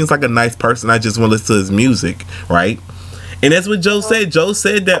Yachty seems like a nice person. I just want to listen to his music, right? And that's what Joe said. Joe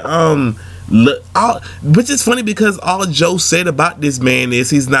said that which is funny, because all Joe said about this man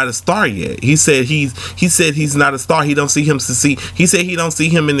is he's not a star yet. He said he's not a star. He don't see him succeed. He said he don't see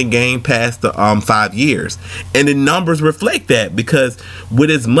him in the game past the 5 years, and the numbers reflect that, because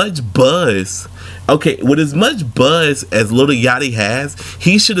with as much buzz as Lil Yachty has,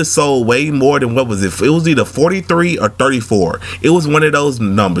 he should have sold way more than, what was it? It was either 43 or 34. It was one of those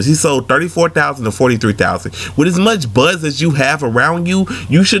numbers. He sold 34,000 to 43,000. With as much buzz as you have around you,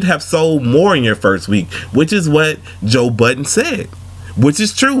 you should have sold more in your first week, which is what Joe Budden said, which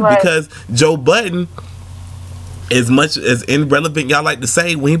is true, right? Because Joe Budden, as much as irrelevant y'all like to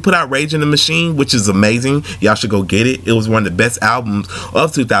say, when he put out Rage in the Machine, which is amazing, y'all should go get it. It was one of the best albums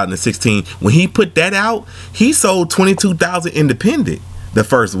of 2016. When he put that out, he sold 22,000 independent the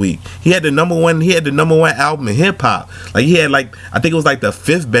first week. He had the number one album in hip hop. Like, he had, like, I think it was like the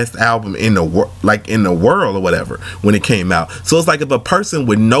 5th best album in the world or whatever when it came out. So it's like, if a person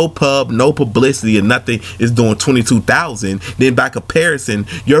with no publicity or nothing is doing 22,000, then by comparison,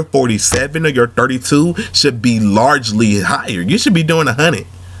 your 47 or your 32 should be largely higher. You should be doing 100.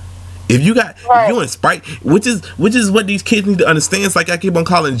 If you in Sprite, which is what these kids need to understand. It's like, I keep on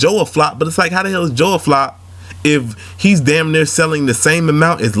calling Joe a flop, but it's like, how the hell is Joe a flop if he's damn near selling the same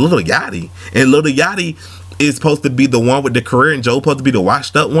amount as Lil Yachty? And Lil Yachty is supposed to be the one with the career, and Joe supposed to be the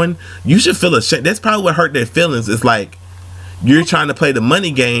washed up one. You should feel ashamed. That's probably what hurt their feelings. It's like, you're trying to play the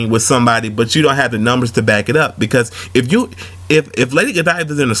money game with somebody, but you don't have the numbers to back it up. Because if Lady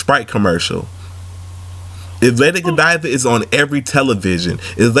Godiva is in a Sprite commercial, if Lady Godiva is on every television,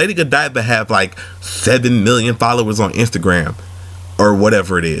 if Lady Godiva have like 7 million followers on Instagram or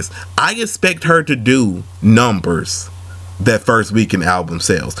whatever it is, I expect her to do numbers that first week in album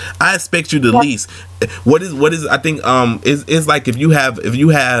sales. I expect you to at least, what is I think is like, if we're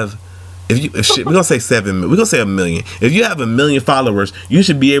gonna say 7, we're gonna say 1 million. If you have 1 million followers, you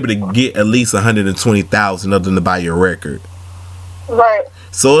should be able to get at least 120,000 of them to buy your record. Right.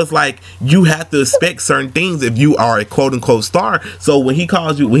 So it's like, you have to expect certain things if you are a quote unquote star. So when he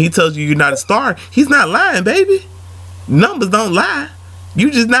tells you you're not a star, he's not lying, baby. Numbers don't lie.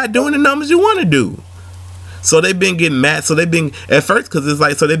 You just not doing the numbers you want to do. So they've been getting mad. So they've been at first because it's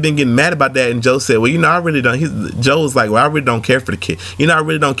like so they've been getting mad about that. And Joe said, "Well, I really don't." Joe was like, "Well, I really don't care for the kid. I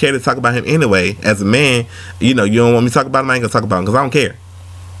really don't care to talk about him anyway. As a man, you don't want me to talk about him. I ain't gonna talk about him because I don't care."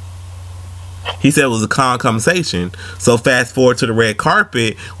 He said it was a calm conversation. So fast forward to the red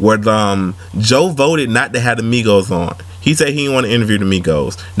carpet where Joe voted not to have the Migos on. He said he didn't want to interview the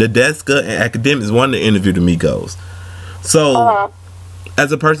Migos. The Deska and Academics wanted to interview the Migos. So. As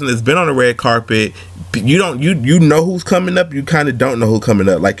a person that's been on the red carpet, you know who's coming up. You kind of don't know who's coming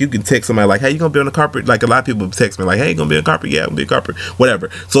up. Like you can text somebody like, "Hey, you gonna be on the carpet?" Like a lot of people text me like, "Hey, you gonna be on the carpet?" Yeah, I'm gonna be on the carpet. Whatever.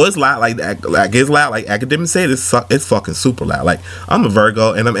 So it's loud. Like it's loud. Like Academics said, it's fucking super loud. Like I'm a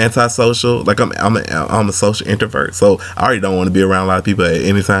Virgo and I'm antisocial. Like I'm a social introvert. So I already don't want to be around a lot of people at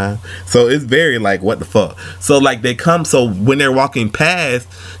any time. So it's very like what the fuck. So like they come. So when they're walking past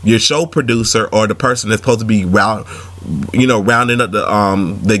your show producer or the person that's supposed to be rounding up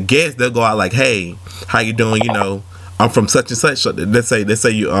the guests, they'll go out like, "Hey, how you doing? I'm from such and such." Let's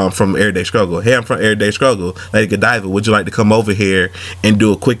say you from Everyday Struggle. "Hey, I'm from Everyday Struggle. Lady Godiva, would you like to come over here and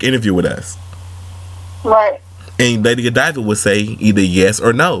do a quick interview with us?" Right. And Lady Godiva would say either yes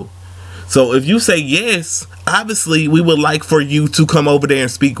or no. So if you say yes, obviously we would like for you to come over there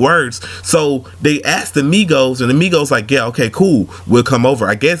and speak words. So they asked the Migos, and the Migos like, "Yeah, okay, cool, we'll come over."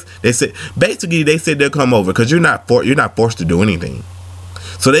 I guess they said they'll come over because you're not forced to do anything.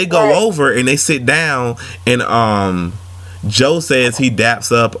 So they go over and they sit down, and Joe says he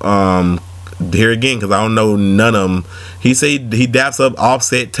daps up here again because I don't know none of them. He said he daps up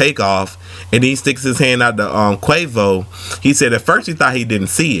Offset, Takeoff, and he sticks his hand out to Quavo. He said at first he thought he didn't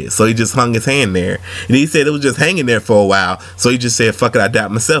see it, so he just hung his hand there, and he said it was just hanging there for a while, so he just said, "Fuck it, I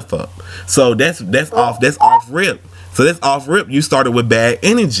dap myself up." So that's off rip. So that's off rip. You started with bad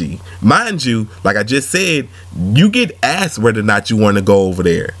energy, mind you. Like I just said, you get asked whether or not you want to go over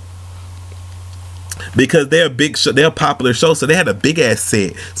there. Because they're a big show, they're a popular show, so they had a big ass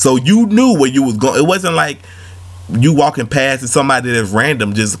set. So you knew where you was going. It wasn't like you walking past and somebody that's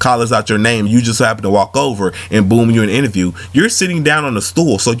random just calls out your name. You just happen to walk over and boom, you're in an interview. You're sitting down on a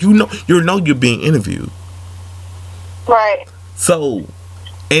stool, so you know you're being interviewed. Right. So,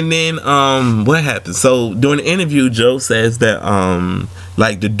 and then what happened? So during the interview, Joe says that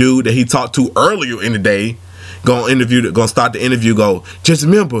like the dude that he talked to earlier in the day. Gonna start the interview. Go, "Just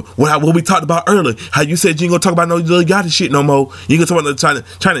remember what we talked about earlier. How you said you ain't gonna talk about no little yada shit no more. You gonna talk about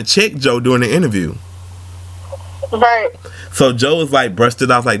trying to check Joe during the interview." Right. So Joe was like brushed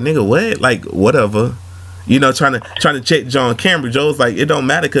it off like, "Nigga, what? Like whatever." Trying to check Joe on camera. Joe was like, "It don't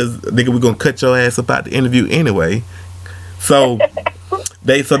matter because nigga, we gonna cut your ass up out the interview anyway." So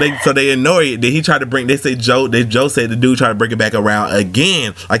they ignore it. Then he tried to bring. They say Joe said the dude tried to bring it back around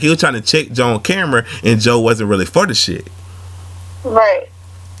again. Like he was trying to check Joe on camera, and Joe wasn't really for the shit. Right.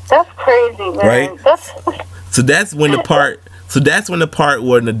 That's crazy, man. Right. So that's when the part. So that's when the part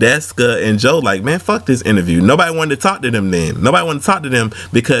where Nadeska and Joe like, "Man, fuck this interview." Nobody wanted to talk to them then. Nobody wanted to talk to them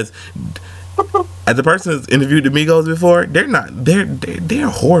because as a person who's interviewed the Migos before, they're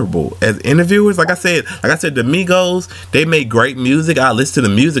horrible as interviewers. Like I said, the Migos, they make great music. I listen to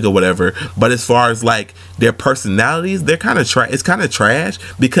the music or whatever. But as far as like their personalities, they're kind of it's kind of trash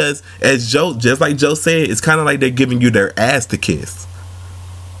because just like Joe said, it's kind of like they're giving you their ass to kiss.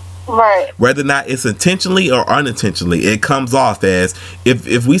 Right. Whether or not it's intentionally or unintentionally, it comes off as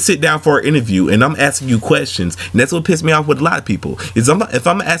if we sit down for an interview and I'm asking you questions, and that's what pissed me off with a lot of people is if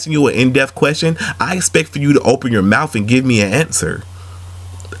I'm asking you an in-depth question, I expect for you to open your mouth and give me an answer.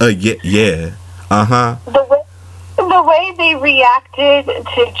 Yeah. The way they reacted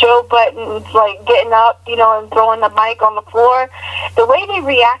to Joe Budden like getting up, and throwing the mic on the floor, the way they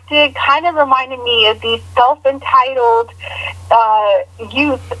reacted kind of reminded me of these self-entitled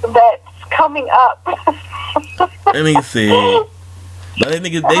youth that's coming up. Let me see. But I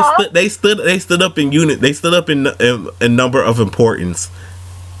think they stood up in unit. They stood up in number of importance.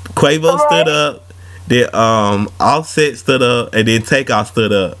 Quavo stood up. Then Offset stood up, and then Takeoff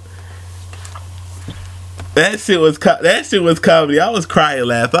stood up. That shit was comedy. I was crying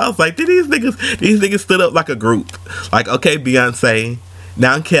laughing. I was like, did these niggas stood up like a group? Like, okay, Beyonce,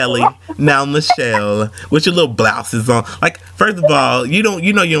 now Kelly, now Michelle, with your little blouses on. Like, first of all, you don't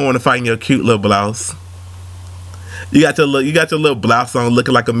want to find your cute little blouse. You got your little blouse on,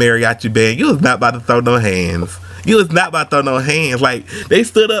 looking like a mariachi band. You was not about to throw no hands. Like, they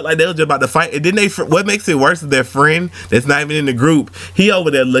stood up like they was just about to fight. And then what makes it worse is their friend that's not even in the group. He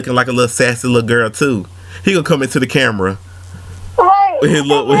over there looking like a little sassy little girl too. He gonna come into the camera with his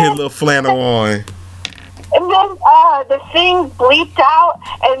little flannel on. And then the thing bleeped out,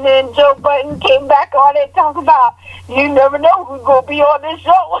 and then Joe Budden came back on it, talking about, "You never know who's gonna be on this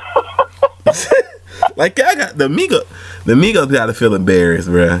show." Like I got the Migos gotta feel embarrassed,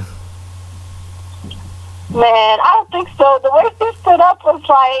 bruh. Man, I don't think so. The way they stood up was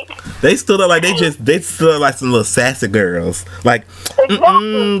like They stood up like they stood up like some little sassy girls. Like,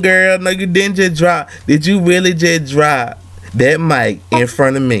 girl, no, you didn't just drop. Did you really just drop that mic in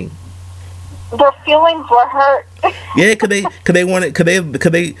front of me? Their feelings were hurt. Yeah, cause they wanted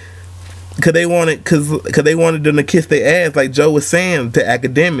them to kiss their ass, like Joe was saying to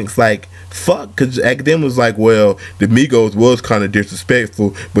academics, like fuck, cause academics was like, well, the Migos was kind of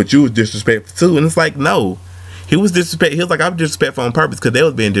disrespectful, but you was disrespectful too, and it's like, no, he was disrespectful. He was like, I'm disrespectful on purpose because they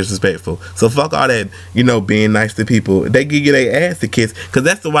was being disrespectful. So fuck all that, being nice to people. They give you their ass to kiss, cause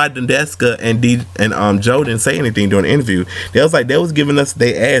that's the why Deska and Joe didn't say anything during the interview. They was like, they was giving us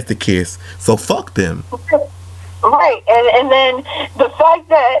their ass to kiss, so fuck them. Right, and then the fact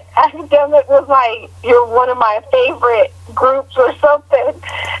that Academic was like, you're one of my favorite groups or something,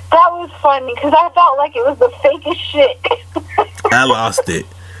 that was funny, because I felt like it was the fakest shit. I lost it.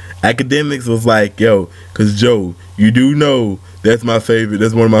 Academics was like, yo, because Joe, you do know that's my favorite,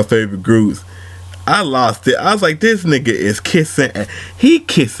 that's one of my favorite groups. I lost it. I was like, this nigga is kissing. He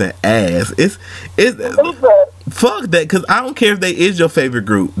kissing ass. It's fuck that. Cause I don't care if they is your favorite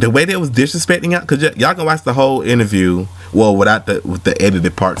group. The way they was disrespecting y'all. Cause y'all can watch the whole interview. Well, with the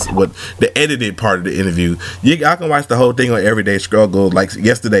edited parts, with the edited part of the interview, y'all can watch the whole thing on Everyday Struggle, like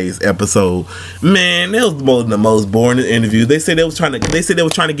yesterday's episode. Man, that was one of the most boring interviews. They said they was trying to get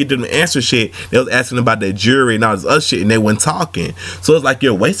them to answer shit. They was asking about their jury and all this other shit, and they weren't talking. So it's like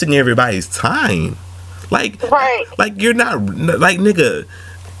you're wasting everybody's time. Like, right. Like you're not like, nigga.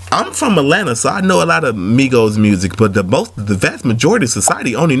 I'm from Atlanta, so I know a lot of Migos music, but the vast majority of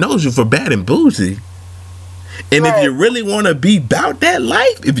society only knows you for Bad and Bougie. And if you really want to be about that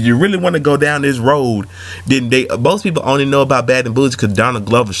life, if you really want to go down this road, then most people only know about Bad and Bougie because Donald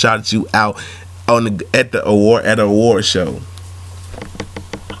Glover shouted you out at an award show.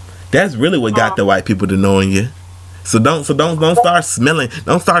 That's really what got the white people to knowing you. So don't start smelling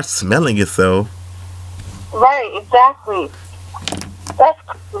yourself. Right, exactly. That's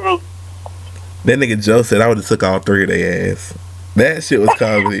crazy. That nigga Joe said I would have took all three of their ass. That shit was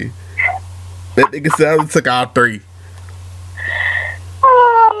comedy. That nigga said I would have took all three.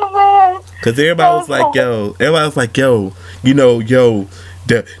 Oh, man. Cause everybody was like, yo, they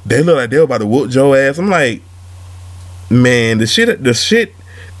look like they were about to whoop Joe's ass. I'm like, man, the shit,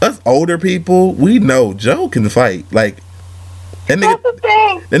 us older people, we know Joe can fight. Like, that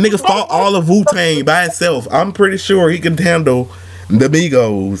nigga fought all of Wu-Tang by himself. I'm pretty sure he can handle the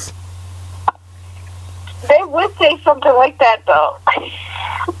Migos. They would say something like that though.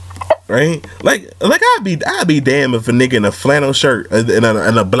 Right? Like I'd be damned if a nigga in a flannel shirt and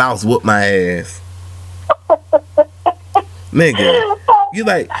a blouse whoop my ass. Nigga,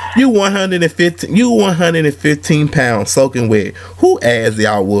 you 115 pounds soaking wet. Who ass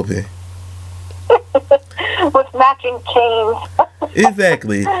y'all whooping? With matching chains.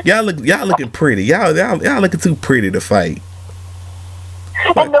 Exactly. Y'all looking pretty. Y'all looking too pretty to fight.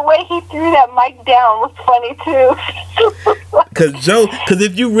 And the way he threw that mic down was funny too. Cause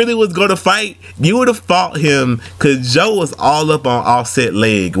if you really was gonna fight, you would have fought him. Cause Joe was all up on Offset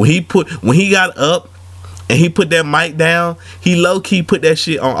leg when he got up and he put that mic down. He low key put that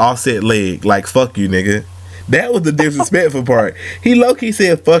shit on Offset leg. Like, fuck you, nigga. That was the disrespectful part. He low key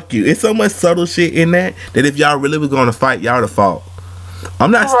said fuck you. It's so much subtle shit in that if y'all really was gonna fight, y'all would have fought.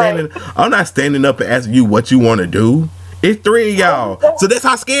 I'm not standing up and asking you what you want to do. It's three of y'all. So that's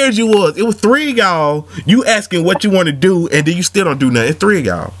how scared you was. It was three of y'all. You asking what you want to do, and then you still don't do nothing. It's three of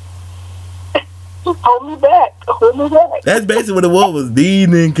y'all. Hold me back. That's basically what it was. These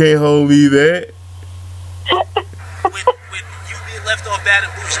niggas can't hold me back. When you get left off Bad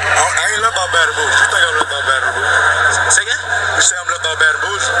and Bougie. I ain't left off Bad and Bougie. You think I'm left off Bad and Bougie? Say again? You say I'm left off Bad and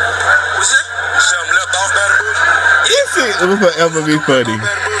Bougie? What's that? You say I'm left off Bad and Bougie? This shit will forever be funny. What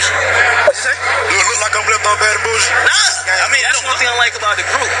you say? You look like I'm left off Bad and Bougie? Nah. I mean, that's one thing I like about the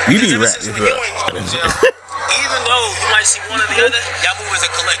group. You need rap this up. Even though you might see one or the other, y'all move as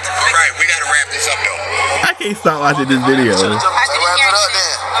a collective. All right, we gotta wrap this up though. I can't stop watching this video. Wrap it up then.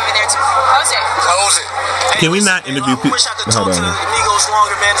 Over there to close it. Close it. Can we not interview people? Wish I could Hold talk to on. the Migos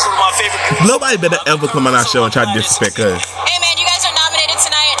longer, man. It's one of my favorite groups. Nobody better ever come on our show and try to disrespect us. Hey man, you guys are nominated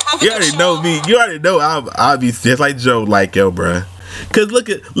tonight. Have a You good already show. know me. You already know I'll be just like Joe, like, yo, bruh. Cause look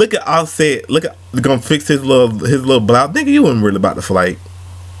at Offset. Look at gonna fix his little blouse. Nigga, you wasn't really about to fight.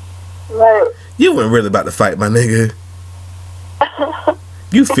 Right. You weren't really about to fight, my nigga.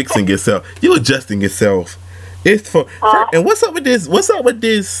 You fixing yourself. You adjusting yourself. It's for and what's up with this? What's up with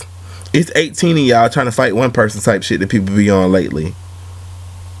this? It's 18 of y'all trying to fight one person type shit that people be on lately.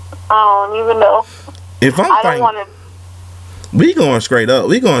 I don't even know. If I'm I don't fighting, want to. we going straight up.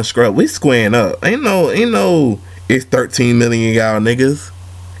 We going scrub. We squaring up. Ain't no. It's 13 million y'all niggas.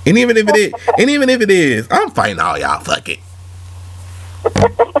 And even if it is, I'm fighting all y'all. Fuck it.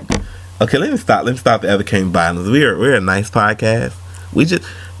 Okay, let me stop the advocating violence. We're a nice podcast.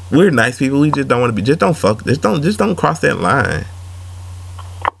 We're nice people. We just don't want to be. Just don't cross that line.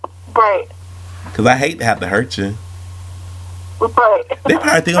 Right. Cause I hate to have to hurt you. Right. They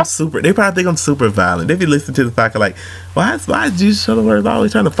probably think I'm super violent. They be listening to the podcast like, why is Jesus Shuttleworth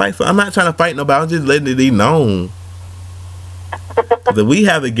always trying to fight? So I'm not trying to fight nobody. I'm just letting it be known that we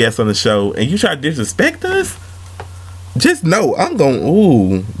have a guest on the show and you try to disrespect us. Just know I'm going.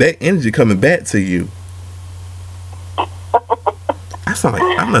 Ooh, that energy coming back to you. I sound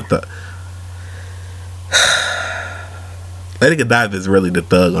like I'm not the. Lady Godiva is really the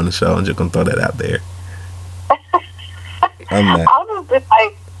thug on the show. I'm just gonna throw that out there. I'm not. I'll just be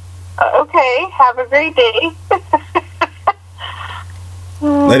like, okay, have a great day.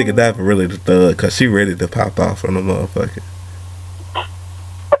 Lady Godiva really the thug because she ready to pop off on the motherfucker.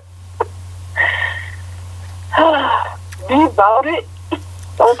 Be about it.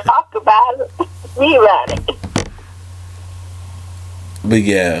 Don't talk about it. Be about it. But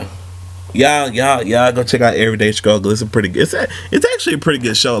yeah, y'all go check out Everyday Struggle. It's a pretty good. It's actually a pretty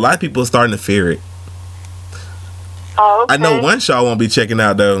good show. A lot of people are starting to fear it. Oh, okay. I know one show I won't be checking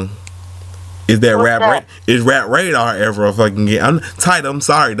out though. Is that Rap Radar ever a fucking get? I'm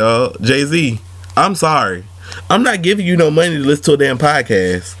sorry, dog. Jay-Z, I'm sorry. I'm not giving you no money to listen to a damn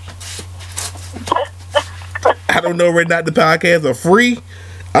podcast. I don't know whether or not the podcasts are free.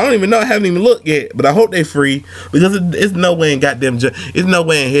 I don't even know. I haven't even looked yet, but I hope they're free because it's no way in goddamn. It's no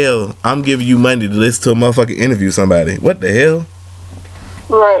way in hell I'm giving you money to listen to a motherfucking interview somebody. What the hell?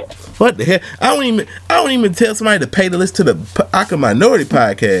 Right. What the hell? I don't even tell somebody to pay to listen to the Aka Minority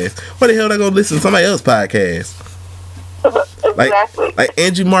podcast. What the hell are they gonna listen to somebody else's podcast? Exactly. Like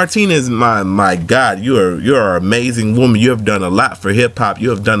Angie Martinez, my God, you're an amazing woman. You have done a lot for hip hop. You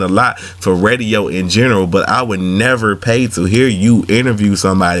have done a lot for radio in general. But I would never pay to hear you interview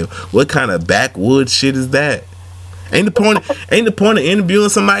somebody. What kind of backwoods shit is that? Ain't the point of interviewing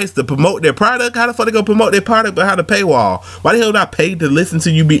somebody is to promote their product? How the fuck they gonna promote their product behind a paywall? Why the hell would I pay to listen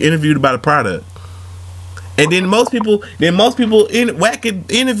to you be interviewed about a product? And then most people in whacking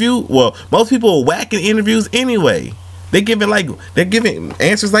interview. Well, most people are whacking interviews anyway. They're giving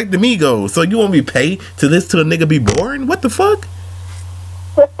answers like the Migos. So you want me to pay to listen to a nigga be boring? What the fuck?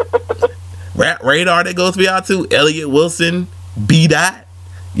 Rap Radar that goes for y'all too. Elliot Wilson, B Dot.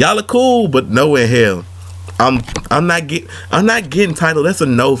 Y'all are cool, but no in hell. I'm not getting Tidal. That's a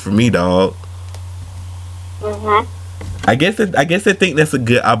no for me, dog. Mhm. I guess I think that's a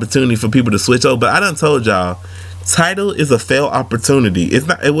good opportunity for people to switch over. But I done told y'all, Tidal is a failed opportunity.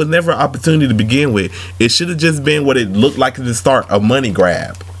 It was never an opportunity to begin with. It should have just been what it looked like to start, a money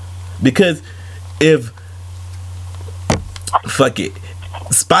grab. Because if fuck it,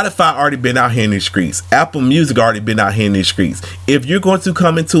 Spotify already been out here in these streets. Apple Music already been out here in these streets. If you're going to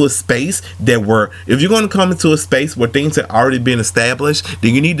come into a space where things have already been established,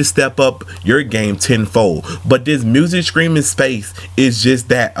 then you need to step up your game tenfold. But this music streaming space is just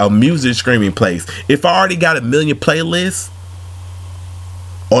that, a music streaming place. If I already got 1 million playlists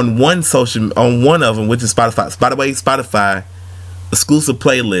on one of them, which is Spotify. By the way, Spotify exclusive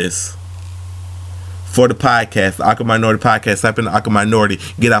playlists for the podcast, the Aka Minority podcast. Type in the Aka Minority,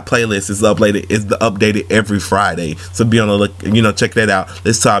 get our playlist. It's updated every Friday. So be on the look, check that out.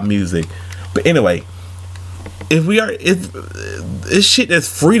 Listen to our music. But anyway, it's shit that's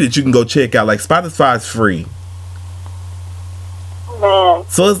free that you can go check out. Like Spotify is free. Man.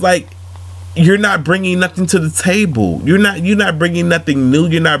 So it's like you're not bringing nothing to the table. You're not bringing nothing new.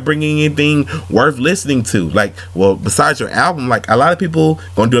 You're not bringing anything worth listening to. Like, well, besides your album, like a lot of people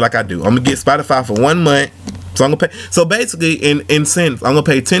gonna do like I do. I'm gonna get Spotify for 1 month. So I'm gonna pay. So basically, in cents, I'm gonna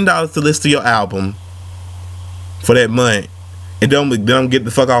pay $10 to listen to your album for that month, and then get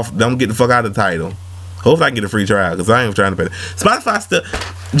the fuck off. Don't get the fuck out of the Tidal. Hopefully I can get a free trial because I ain't trying to pay. Spotify still,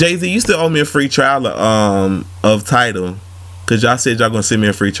 Jay-Z, you still owe me a free trial of Tidal because y'all said y'all gonna send me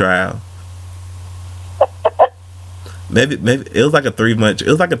a free trial. Maybe it was like a 3 month. It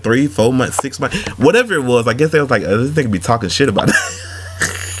was like a 3, 4 month, 6 month, whatever it was. I guess they was like, this nigga be talking shit about it.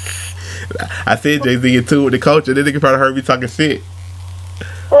 I said Jay-Z in tune with the culture. This nigga probably heard me talking shit,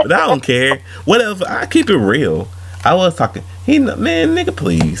 but I don't care. Whatever. I keep it real. I was talking. Man, nigga,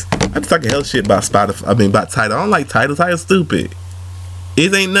 please. I'm talking hell shit about Spotify. I mean, about Tidal. I don't like Tidal. Tidal's stupid.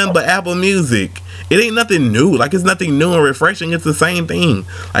 It ain't nothing but Apple Music. It ain't nothing new. Like, it's nothing new and refreshing. It's the same thing.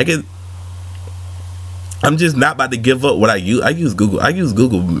 Like, I'm just not about to give up what I use. I use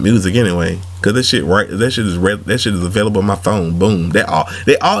Google Music anyway, cause that shit is available on my phone. Boom. They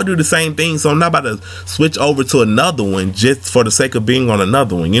all do the same thing. So I'm not about to switch over to another one just for the sake of being on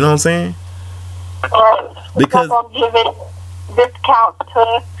another one. You know what I'm saying? Because I'm giving discounts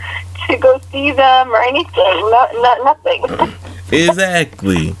to go see them or anything. Nothing.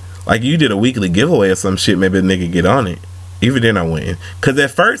 Exactly. Like you did a weekly giveaway or some shit. Maybe a nigga get on it. Even then I went. Because at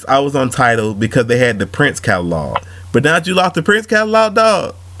first I was on Tidal because they had the Prince catalog. But now that you lost the Prince catalog,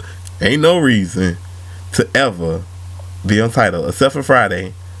 dog, ain't no reason to ever be on Tidal. Except for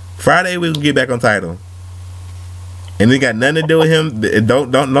Friday. Friday we can get back on Tidal. And it got nothing to do with him.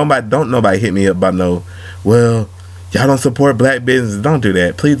 Don't nobody hit me up about no, well, y'all don't support black businesses. Don't do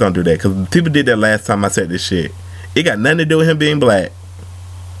that. Please don't do that. Because people did that last time I said this shit. It got nothing to do with him being black.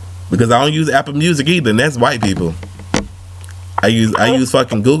 Because I don't use Apple Music either. And that's white people. I use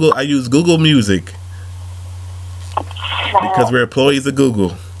fucking Google. I use Google Music because we're employees of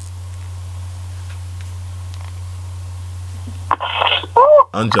Google.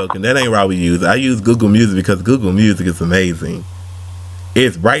 I'm joking. That ain't what we use. I use Google Music because Google Music is amazing.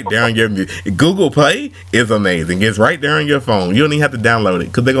 It's right there on your music. Google Play is amazing. It's right there on your phone. You don't even have to download it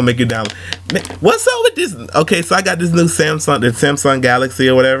because they're gonna make you download. Man, what's up with this? Okay, so I got this new Samsung, the Samsung Galaxy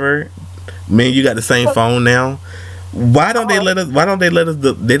or whatever. Man, you got the same phone now. Why don't they let us?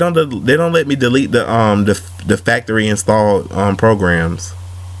 They don't let me delete the factory installed programs.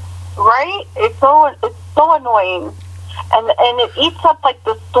 Right? It's so annoying, and it eats up like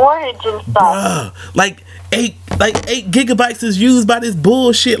the storage and stuff. Bruh, like 8 gigabytes is used by this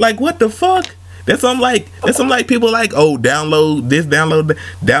bullshit. Like what the fuck? That's some like people like, oh, download this,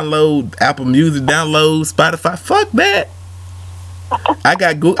 download Apple Music, download Spotify. Fuck that.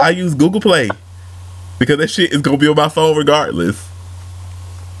 I use Google Play. Because that shit is gonna be on my phone regardless.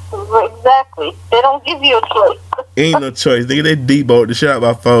 Exactly. They don't give you a choice. Ain't no choice. Nigga, they deboed the shit out of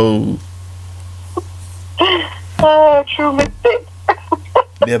my phone. True mistake.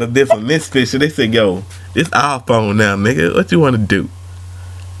 Yeah, there's some misfit shit. They said, yo, this our phone now, nigga. What you wanna do?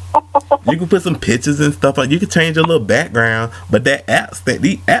 You can put some pictures and stuff on. You can change your little background, but these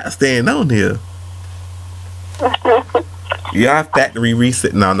apps staying on here. Yeah, I factory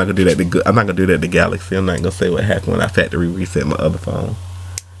reset. No, I'm not gonna do that. I'm not gonna do that to Galaxy. I'm not gonna say what happened when I factory reset my other phone.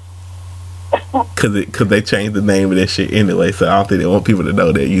 Cause they changed the name of that shit anyway. So I don't think they want people to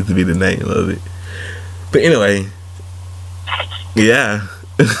know that used to be the name of it. But anyway, yeah.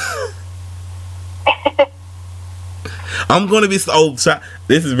 I'm gonna be so.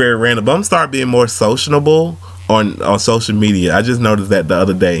 This is very random, but I'm gonna start being more sociable on social media. I just noticed that the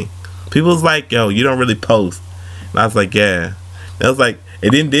other day. People was like, "Yo, you don't really post." And I was like, yeah. That was like,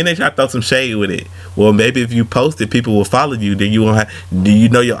 and then they try to throw some shade with it. Well, maybe if you post it, people will follow you. Then you won't have. Do you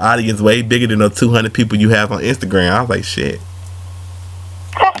know your audience way bigger than the 200 people you have on Instagram? I was like, shit.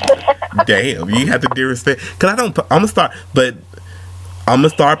 Damn, you have to do respect. Cause I'm gonna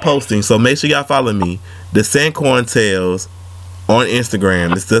start posting. So make sure y'all follow me. The Sancorn Tales on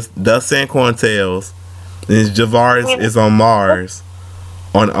Instagram. It's just the Sancorn Tales. And Javaris is on Mars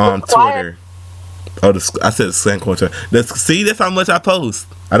on Twitter. Oh, I said Sancorn Tales. See, that's how much I post.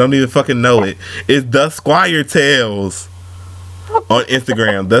 I don't even fucking know it. It's the Squire Tales on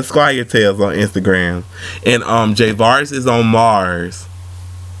Instagram. The Squire Tales on Instagram. And Javaris is on Mars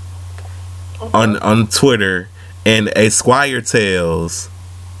on Twitter. And a Squire Tales.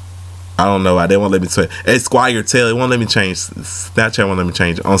 I don't know why they won't let me say a Squire Tale. It won't let me change. Snapchat won't let me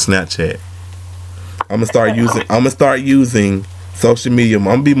change on Snapchat. I'm gonna start using social media. I'm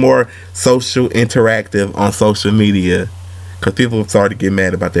gonna be more social interactive on social media because people have started to get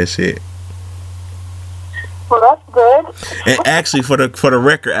mad about that shit. Well, that's good. And actually, for the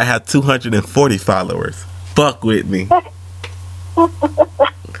record, I have 240 followers. Fuck with me. I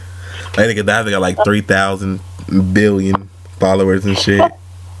think I got like 3,000 billion followers and shit. And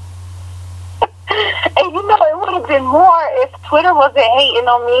you know, it would have been more if Twitter wasn't hating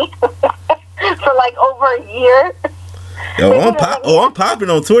on me for like over a year. Yo, I'm popping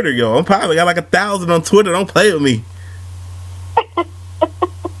on Twitter, yo. I'm popping. I got like 1,000 on Twitter. Don't play with me.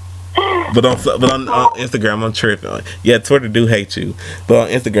 But on Instagram, I'm tripping. Yeah, Twitter do hate you. But on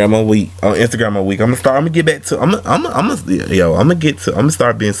Instagram, I'm weak. I'm gonna get back to. I'm gonna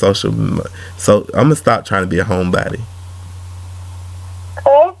start being social. So I'm gonna stop trying to be a homebody.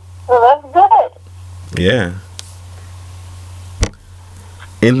 Okay, well that's good. Yeah.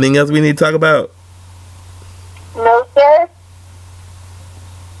 Anything else we need to talk about? No, sir.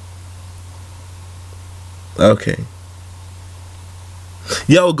 Okay.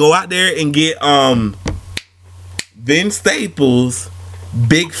 Yo, go out there and get Ben Staples'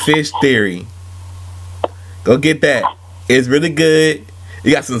 Big Fish Theory. Go get that. It's really good.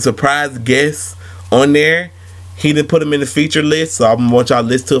 You got some surprise guests on there. He didn't put them in the feature list, so I want y'all to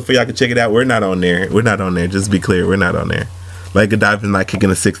listen to it for y'all can check it out. We're not on there. We're not on there. Just to be clear, we're not on there. Like Godiva's not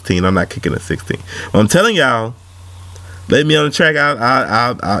kicking a 16. I'm not kicking a 16. I'm telling y'all, let me on the track.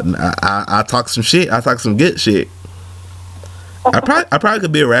 I talk some shit. I talk some good shit. I probably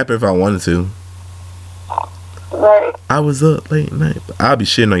could be a rapper if I wanted to. Right. I was up late night. I'll be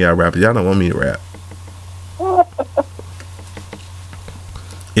shitting on y'all rappers. Y'all don't want me to rap.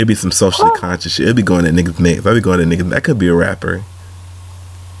 It'd be some socially conscious shit. It'd be going at niggas' necks. I'd be going at niggas. That could be a rapper.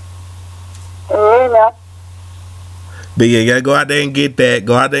 Yeah. But yeah, you gotta go out there and get that.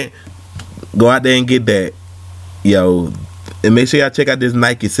 Go out there and get that. Yo. And make sure y'all check out this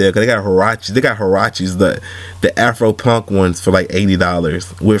Nike sale, because they got Hirachis. They got Hirachis, the Afro Punk ones for like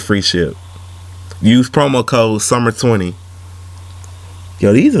 $80 with free ship. Use promo code SUMMER20.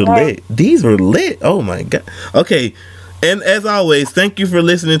 Yo, these are lit. These were lit. Oh my god. Okay. And as always, thank you for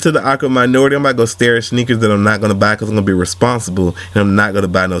listening to the Awkward Minority. I'm about to go stare at sneakers that I'm not going to buy because I'm going to be responsible, and I'm not going to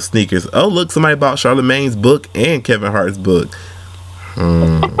buy no sneakers. Oh, look, somebody bought Charlamagne's book and Kevin Hart's book.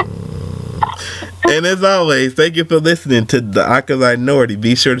 And as always, thank you for listening to the Awkward Minority.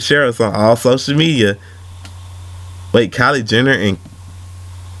 Be sure to share us on all social media. Wait, Kylie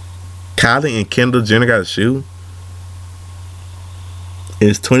and Kendall Jenner got a shoe?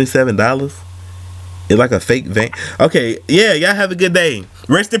 It's $27? It's like a fake van. Okay, yeah, y'all have a good day.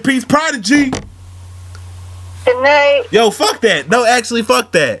 Rest in peace, Prodigy. Good night. Yo, fuck that. No, actually,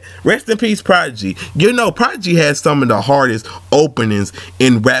 fuck that. Rest in peace, Prodigy. You know, Prodigy has some of the hardest openings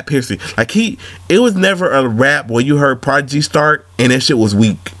in rap history. Like, it was never a rap where you heard Prodigy start and that shit was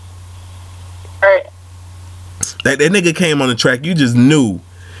weak. Right. Like, that nigga came on the track, you just knew,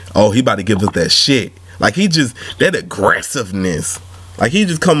 oh, he about to give us that shit. Like, that aggressiveness. Like, he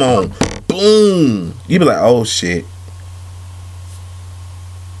just come on, boom. You be like, oh, shit.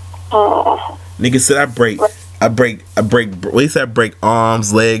 Nigga said I break, what he said, I break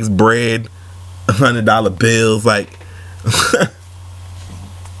arms, legs, bread, $100 bills, like.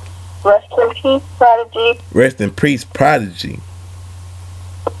 Rest in peace, Prodigy. Rest in peace, Prodigy.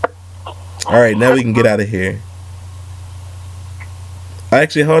 Alright, now we can get out of here.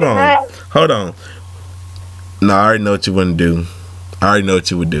 Actually, hold on. No, I already know what you want to do. I already know what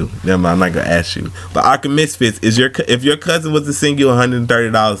you would do. Never mind, I'm not gonna ask you. But Arkham Misfits, if your cousin was to send you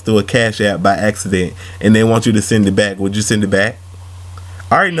 $130 through a Cash App by accident, and they want you to send it back, would you send it back?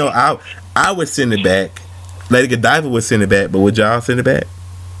 I already know I would send it back. Lady Godiva would send it back, but would y'all send it back?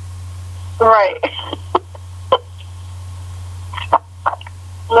 Right.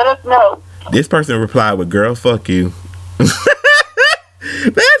 Let us know. This person replied with, "Girl, fuck you."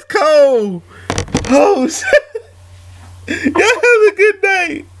 That's cold. Oh shit. Y'all have a good night.